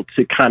difficult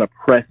to kind of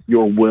press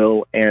your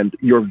will and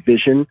your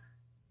vision,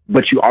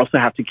 but you also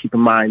have to keep in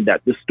mind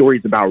that this story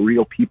is about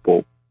real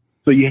people.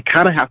 So you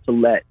kind of have to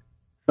let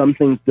some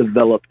things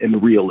develop in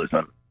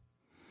realism.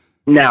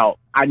 Now,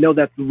 I know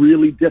that's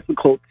really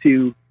difficult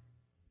to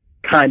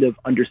kind of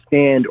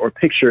understand or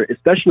picture,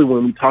 especially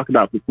when we talk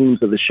about the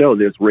themes of the show.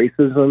 There's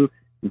racism,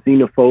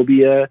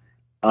 xenophobia,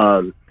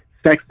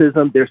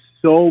 sexism. There's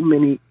so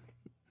many,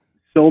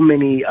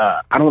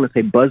 I don't want to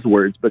say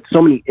buzzwords, but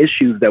so many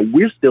issues that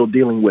we're still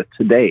dealing with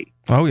today.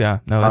 Oh, yeah.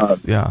 No,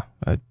 that's,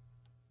 I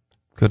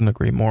couldn't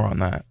agree more on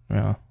that.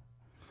 Yeah.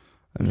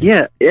 I mean,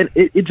 yeah,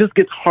 it just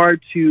gets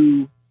hard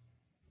to...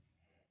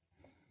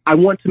 I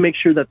want to make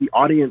sure that the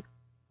audience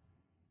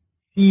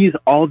sees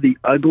all the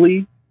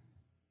ugly,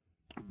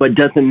 but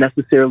doesn't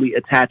necessarily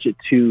attach it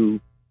to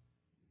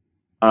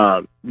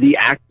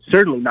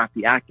certainly not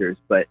the actors,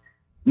 but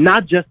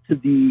not just to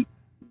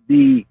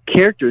the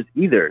characters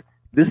either.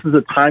 This is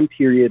a time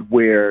period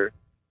where,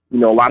 a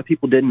lot of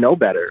people didn't know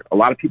better. A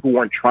lot of people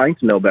weren't trying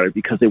to know better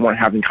because they weren't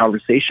having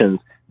conversations.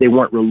 They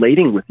weren't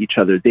relating with each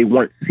other. They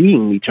weren't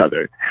seeing each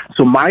other.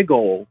 So my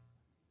goal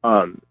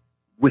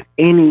with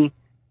any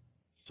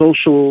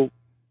social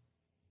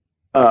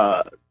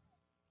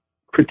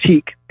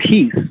critique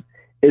piece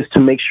is to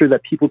make sure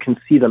that people can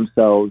see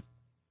themselves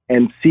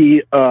and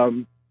see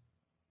the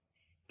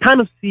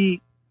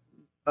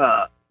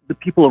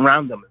people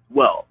around them as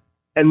well.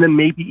 And then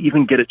maybe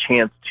even get a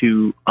chance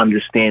to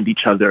understand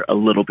each other a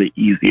little bit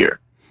easier.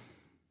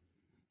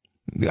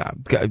 Yeah,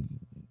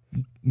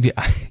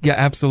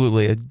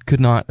 absolutely. I could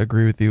not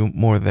agree with you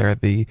more there.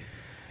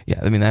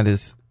 That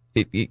is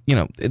it.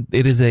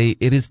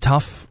 It is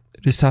tough.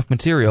 It is tough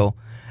material,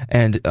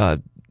 and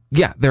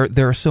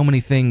there are so many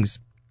things,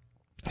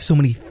 so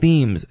many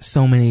themes,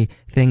 so many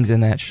things in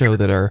that show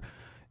that are,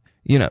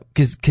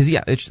 because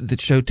the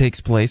show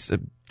takes place at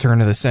turn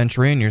of the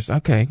century, and you're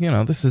okay.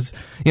 This is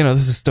a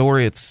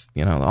story. It's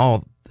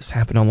this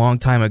happened a long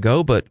time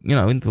ago, but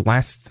in the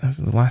last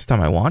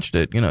time I watched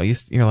it,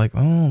 you're like,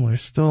 oh,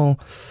 there's still,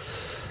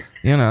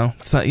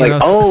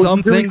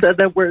 some things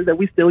that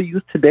we still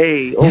use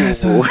today. Oh. Yeah,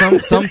 so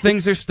some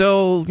things are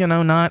still,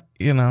 not,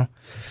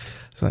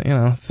 So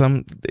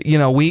some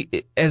we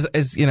as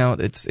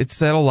it's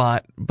said a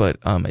lot, but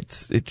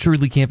it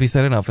truly can't be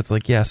said enough. It's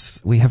like,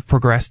 yes, we have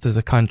progressed as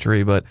a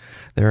country, but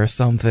there are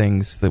some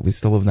things that we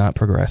still have not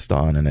progressed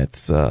on, and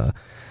it's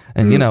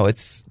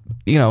it's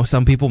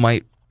some people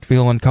might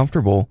feel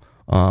uncomfortable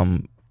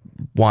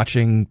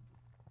watching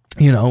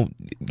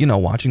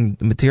watching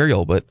the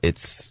material, but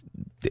it's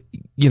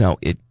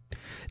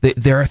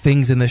there are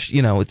things in this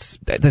it's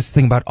this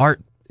thing about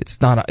art. It's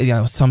not,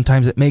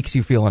 sometimes it makes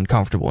you feel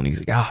uncomfortable, and you're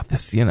like,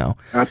 this, Absolutely.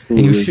 And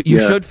you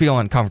should feel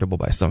uncomfortable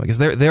by something, because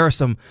there are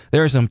some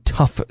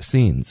tough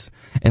scenes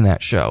in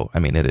that show. I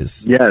mean, it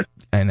is, yes,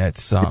 and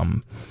it's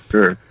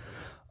sure.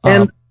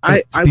 And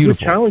I would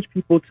beautiful. challenge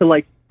people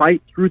to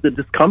fight through the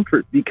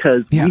discomfort,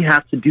 because we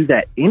have to do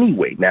that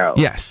anyway now.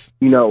 Yes,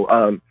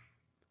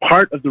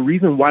 part of the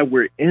reason why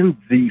we're in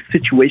the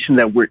situation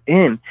that we're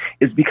in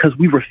is because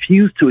we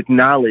refuse to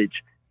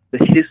acknowledge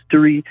the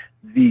history,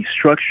 the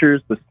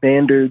structures, the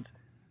standards,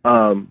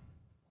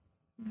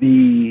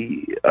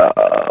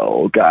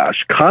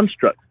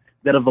 constructs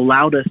that have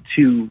allowed us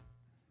to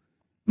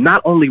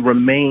not only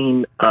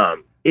remain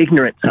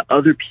ignorant to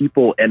other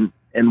people and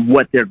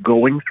what they're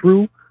going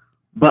through,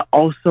 but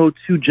also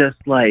to just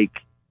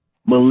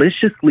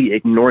maliciously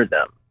ignore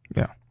them.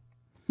 Yeah.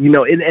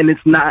 And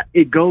it's not,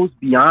 it goes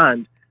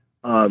beyond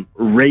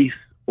race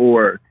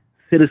or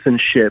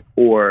citizenship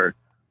or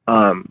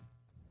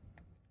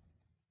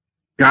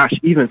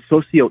even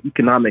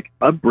socioeconomic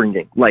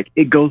upbringing.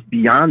 It goes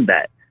beyond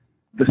that.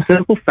 The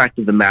simple fact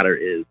of the matter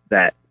is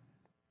that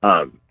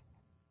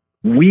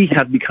we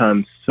have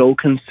become so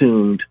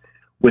consumed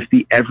with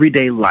the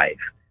everyday life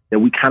that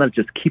we kind of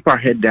just keep our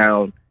head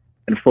down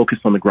and focus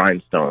on the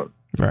grindstone.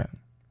 Right.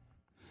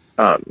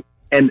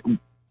 And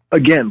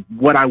again,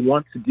 what I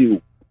want to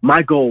do,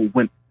 my goal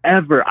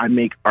whenever I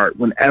make art,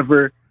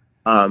 whenever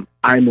I'm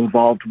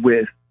involved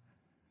with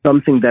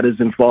something that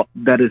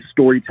is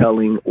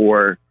storytelling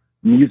or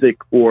music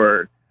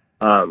or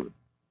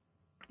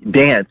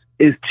dance,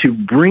 is to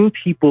bring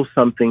people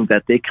something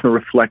that they can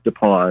reflect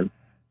upon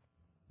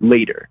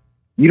later.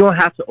 You don't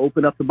have to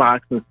open up the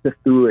box and sift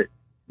through it,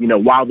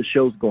 while the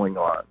show's going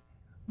on.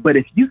 But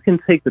if you can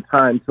take the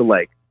time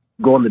to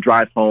go on the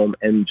drive home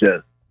and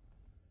just,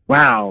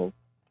 wow,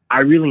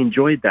 I really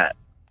enjoyed that,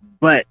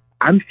 but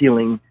I'm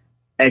feeling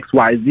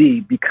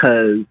XYZ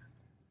because,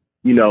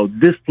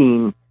 this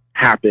scene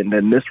happened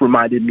and this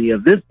reminded me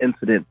of this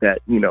incident that,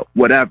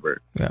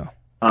 whatever. Yeah.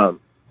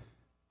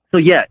 So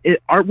yeah,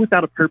 art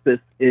without a purpose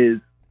is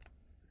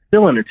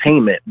still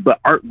entertainment,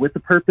 but art with a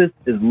purpose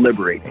is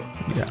liberating.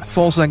 Yes.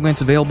 Full segments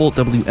available at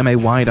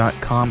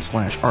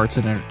WMAY.com/arts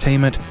and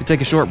entertainment. We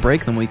take a short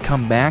break, then we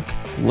come back.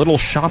 Little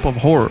Shop of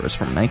Horrors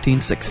from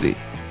 1960.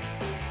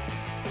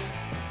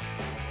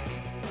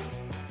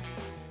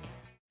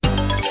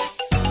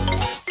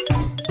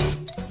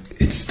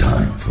 It's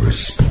time for a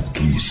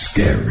spooky,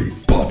 scary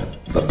bottom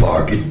of the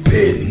bargain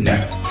bin.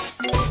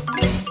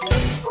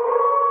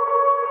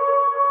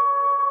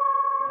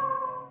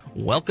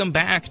 Welcome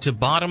back to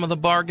Bottom of the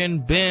Bargain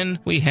Bin.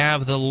 We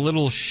have The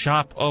Little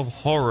Shop of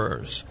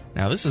Horrors.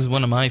 Now, this is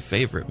one of my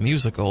favorite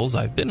musicals.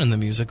 I've been in the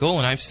musical,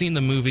 and I've seen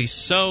the movie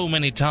so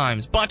many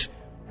times, but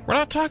we're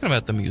not talking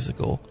about the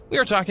musical. We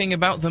are talking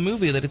about the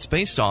movie that it's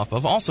based off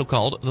of, also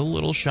called The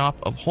Little Shop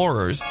of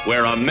Horrors.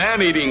 Where a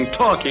man-eating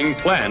talking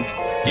plant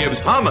gives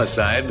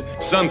homicide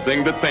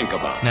something to think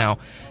about. Now,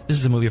 this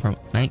is a movie from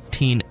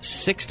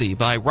 1960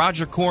 by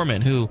Roger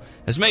Corman, who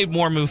has made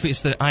more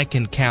movies than I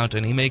can count,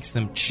 and he makes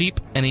them cheap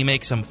and he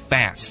makes them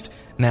fast.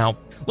 Now, a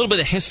little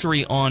bit of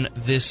history on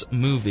this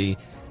movie.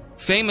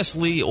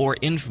 Famously or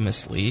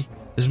infamously,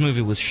 this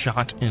movie was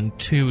shot in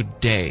 2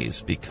 days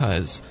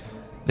because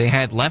they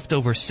had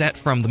leftover set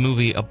from the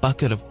movie A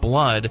Bucket of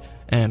Blood,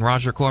 and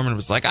Roger Corman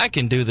was like, I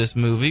can do this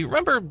movie.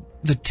 Remember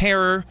The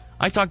Terror?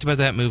 I talked about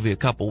that movie a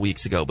couple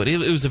weeks ago, but it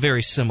was a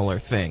very similar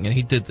thing, and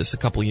he did this a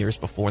couple years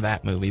before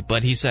that movie.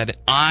 But he said,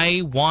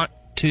 I want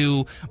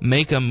to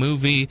make a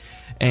movie,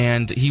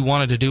 and he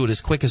wanted to do it as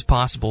quick as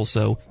possible,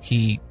 so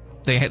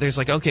there's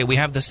like, okay, we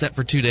have this set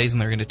for 2 days,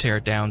 and they're going to tear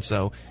it down,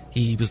 so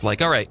he was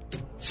like, all right,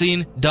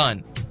 scene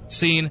done,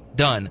 scene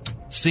done,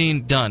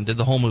 scene done, did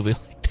the whole movie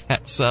like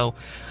that. So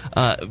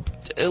a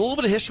little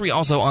bit of history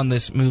also on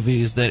this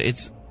movie is that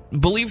it's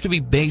believed to be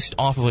based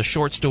off of a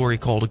short story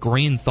called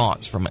Green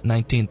Thoughts from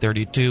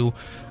 1932,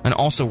 and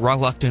also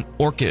Reluctant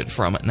Orchid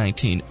from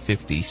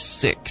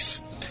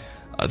 1956.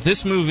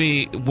 This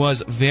movie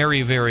was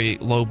very, very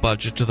low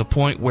budget, to the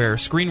point where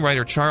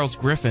screenwriter Charles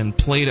Griffin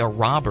played a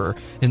robber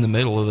in the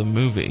middle of the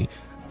movie.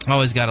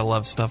 Always gotta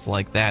love stuff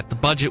like that. The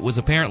budget was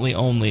apparently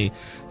only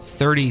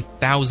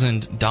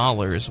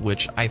 $30,000,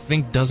 which I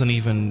think doesn't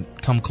even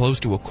come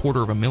close to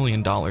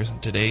 $250,000 in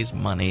today's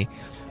money.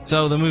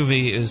 So the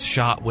movie is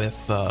shot with,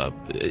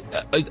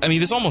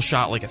 it's almost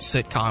shot like a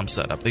sitcom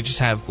setup. They just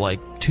have, like,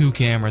 2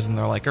 cameras, and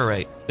they're like, all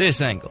right,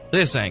 this angle,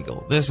 this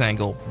angle, this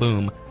angle,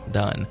 boom,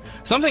 done.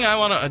 Something I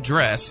want to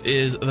address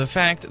is the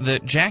fact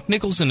that Jack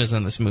Nicholson is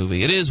in this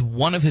movie. It is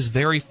one of his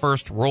very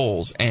first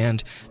roles,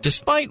 and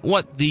despite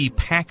what the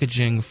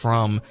packaging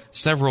from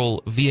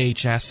several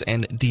VHS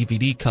and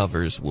DVD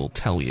covers will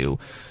tell you,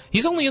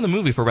 he's only in the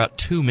movie for about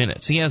 2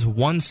 minutes. He has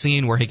one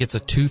scene where he gets a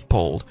tooth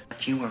pulled.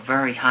 You were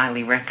very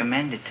highly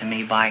recommended to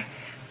me by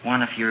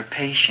one of your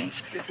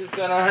patients. This is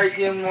gonna hurt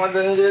you more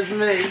than it is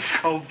me.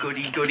 Oh,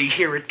 goody, goody,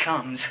 here it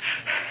comes.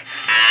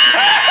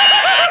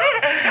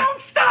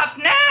 Don't stop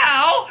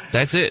now!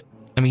 That's it.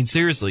 I mean,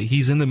 seriously,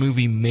 he's in the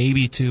movie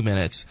maybe 2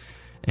 minutes.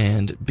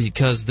 And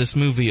because this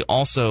movie,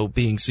 also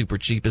being super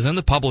cheap, is in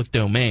the public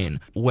domain,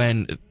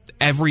 when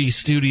every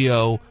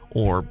studio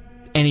or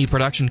any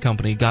production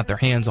company got their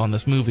hands on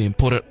this movie and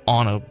put it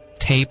on a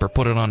tape or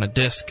put it on a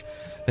disc,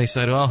 they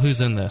said, well,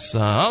 who's in this?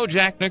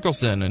 Jack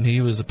Nicholson. And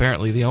he was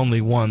apparently the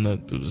only one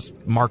that was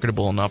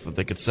marketable enough that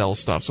they could sell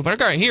stuff. So they're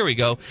like, all right, here we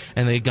go.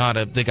 And they got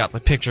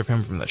the picture of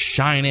him from The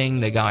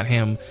Shining. They got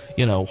him,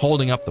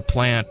 holding up the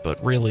plant.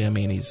 But really, I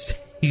mean, he's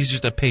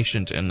just a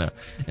patient in the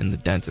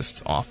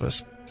dentist's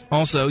office.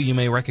 Also, you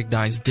may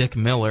recognize Dick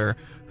Miller,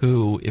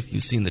 who, if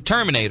you've seen The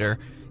Terminator,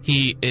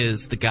 he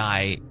is the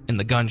guy in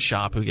the gun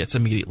shop who gets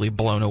immediately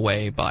blown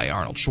away by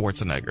Arnold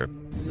Schwarzenegger.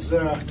 There's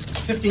a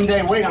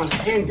 15-day wait on the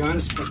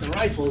handguns, but the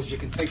rifles you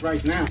can take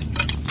right now.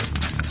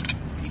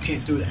 You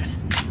can't do that.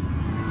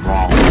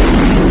 Wrong.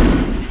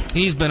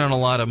 He's been in a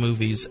lot of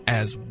movies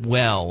as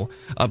well.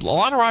 A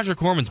lot of Roger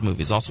Corman's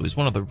movies also. He's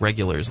one of the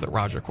regulars that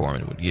Roger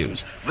Corman would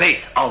use. Wait,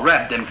 I'll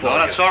wrap them for you. No,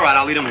 that's all right.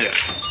 I'll leave them here.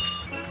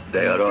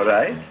 They are all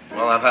right?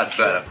 Well, I've had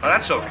better. Well,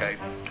 that's okay.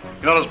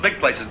 You know, those big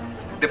places,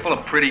 they're full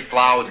of pretty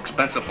flowers,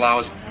 expensive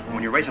flowers.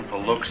 When you raise them for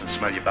looks and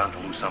smell, you're bound to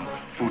lose some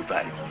food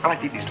value. I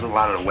like to eat these little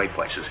out-of-the-way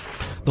places.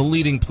 The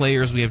leading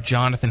players, we have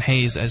Jonathan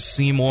Hayes as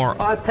Seymour.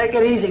 Take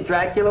it easy,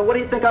 Dracula. What do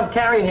you think I'm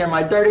carrying here,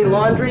 my dirty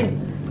laundry?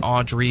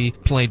 Audrey,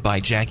 played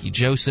by Jackie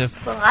Joseph.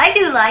 Well, I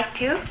do like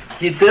to.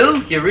 You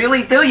do? You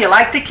really do? You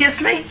like to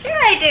kiss me? Sure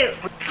I do.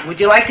 Would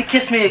you like to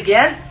kiss me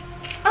again?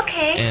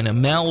 Okay.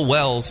 And Mel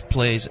Wells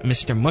plays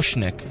Mr.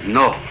 Mushnick.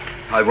 No.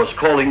 I was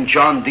calling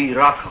John D.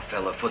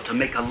 Rockefeller to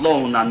make a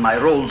loan on my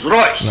Rolls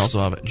Royce. We also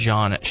have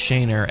John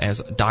Shaner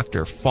as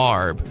Dr.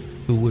 Farb,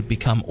 who would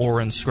become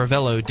Orin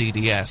Scrivello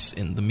DDS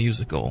in the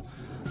musical.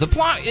 The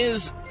plot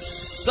is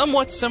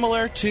somewhat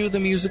similar to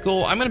the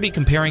musical. I'm going to be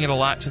comparing it a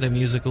lot to the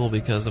musical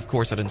because, of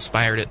course, it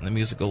inspired it, and the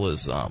musical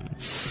is,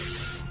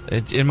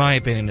 in my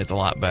opinion, it's a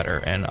lot better,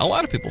 and a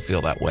lot of people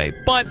feel that way.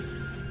 But,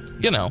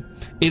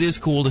 it is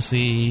cool to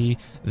see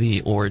the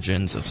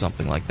origins of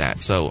something like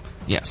that. So,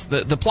 yes,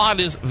 the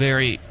plot is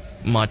very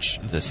much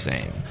the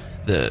same.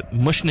 the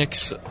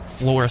Mushnick's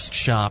Florist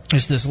Shop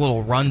is this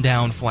little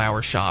rundown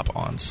flower shop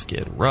on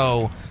Skid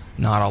Row.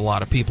 Not a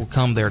lot of people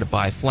come there to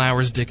buy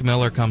flowers. Dick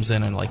Miller comes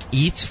in and,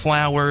 eats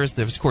flowers.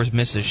 There's, of course,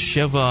 Mrs.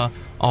 Shiva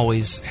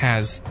always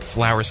has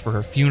flowers for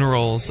her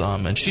funerals,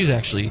 and she's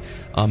actually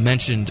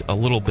mentioned a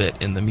little bit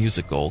in the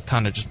musical,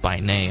 kind of just by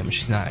name.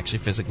 She's not actually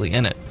physically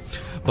in it.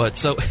 But,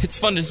 so, it's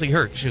fun to see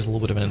her, because she's a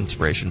little bit of an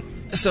inspiration.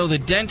 So, the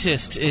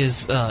dentist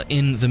is,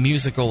 in the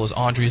musical, is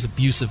Audrey's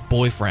abusive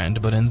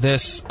boyfriend, but in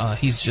this,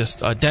 he's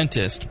just a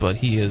dentist, but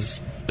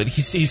he's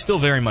still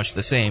very much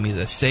the same. He's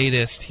a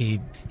sadist. He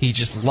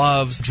just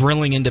loves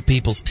drilling into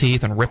people's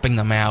teeth and ripping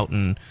them out,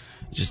 and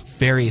just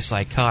very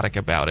psychotic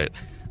about it.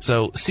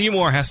 So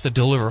Seymour has to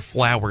deliver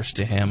flowers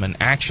to him, and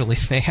actually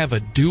they have a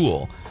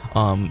duel.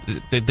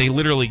 They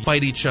literally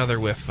fight each other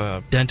with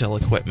dental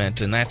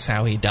equipment, and that's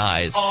how he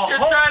dies. You're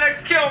trying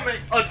to kill me!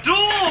 A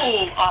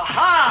duel!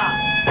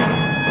 Aha!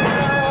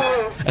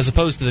 As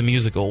opposed to the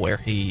musical, where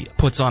he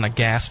puts on a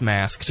gas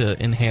mask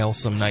to inhale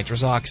some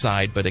nitrous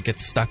oxide, but it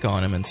gets stuck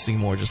on him, and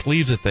Seymour just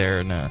leaves it there,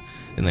 and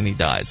then he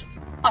dies.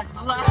 I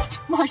left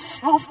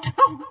myself to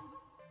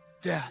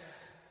death.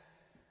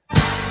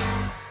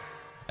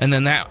 And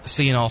then that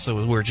scene also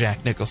is where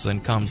Jack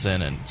Nicholson comes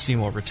in and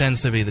Seymour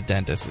pretends to be the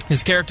dentist.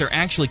 His character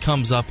actually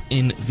comes up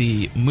in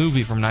the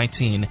movie from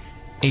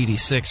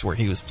 1986 where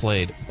he was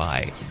played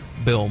by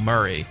Bill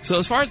Murray. So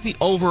as far as the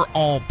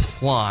overall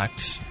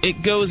plot,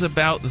 it goes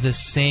about the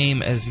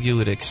same as you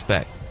would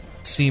expect.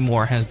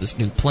 Seymour has this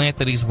new plant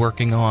that he's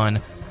working on.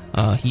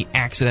 He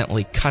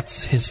accidentally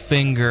cuts his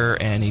finger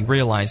and he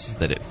realizes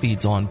that it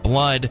feeds on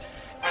blood.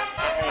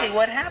 Hey,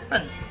 what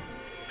happened?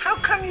 How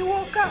come you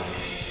woke up?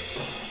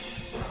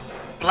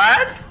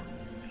 Blood?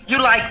 You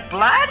like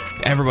blood?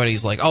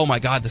 Everybody's like, oh my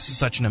god, this is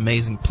such an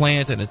amazing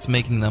plant and it's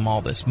making them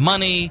all this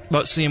money.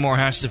 But Seymour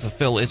has to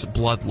fulfill its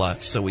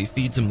bloodlust, so he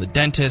feeds him the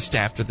dentist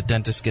after the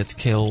dentist gets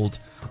killed.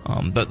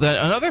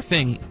 Another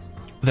thing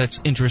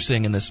that's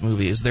interesting in this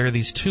movie is there are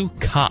these two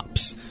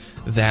cops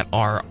that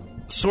are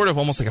sort of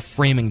almost like a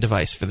framing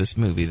device for this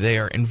movie. They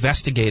are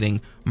investigating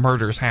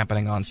murders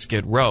happening on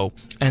Skid Row,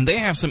 and they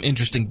have some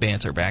interesting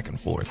banter back and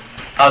forth.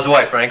 How's the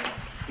wife, Frank?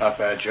 Not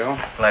bad, Joe.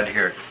 Glad to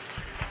hear it.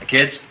 The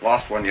kids?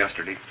 Lost one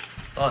yesterday.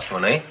 Lost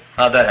one, eh?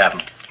 How'd that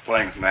happen?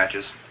 Playing some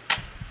matches.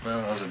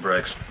 Well, those are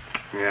breaks.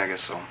 Yeah, I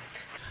guess so.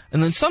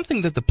 And then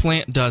something that the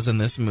plant does in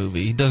this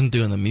movie, he doesn't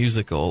do in the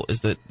musical, is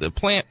that the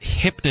plant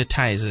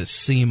hypnotizes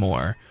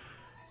Seymour,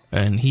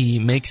 and he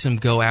makes him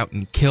go out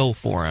and kill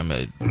for him.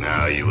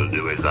 Now you will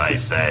do as I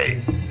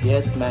say.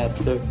 Yes,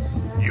 master.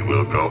 You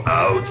will go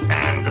out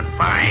and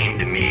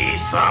find me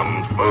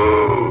some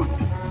food.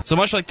 So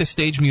much like the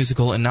stage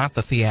musical and not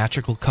the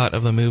theatrical cut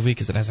of the movie,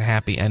 because it has a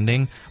happy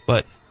ending,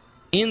 but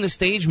in the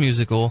stage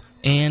musical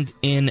and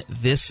in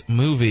this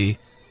movie,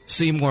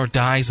 Seymour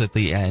dies at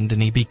the end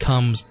and he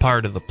becomes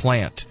part of the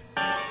plant.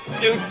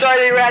 You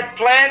dirty rat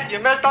plant! You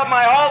messed up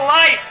my whole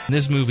life!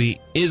 This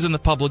movie is in the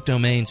public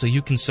domain, so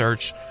you can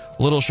search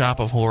Little Shop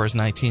of Horrors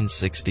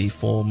 1960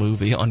 full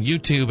movie on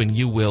YouTube and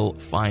you will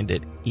find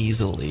it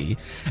easily.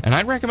 And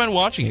I'd recommend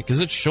watching it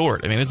because it's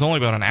short. I mean, it's only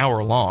about an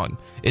hour long.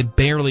 It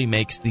barely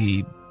makes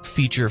the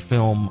feature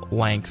film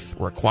length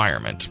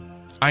requirement.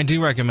 I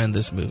do recommend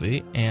this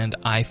movie, and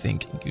I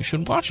think you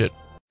should watch it.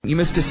 You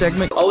missed a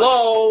segment?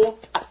 Hello?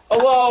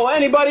 Hello?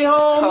 Anybody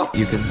home?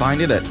 You can find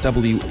it at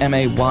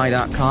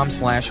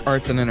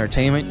WMAY.com/arts and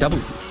entertainment.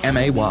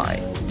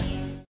 WMAY.